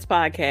Gadget Test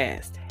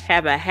Podcast.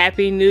 Have a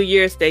happy New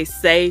Year. Stay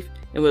safe.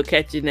 And we'll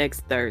catch you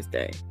next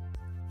Thursday.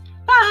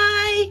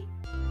 Bye.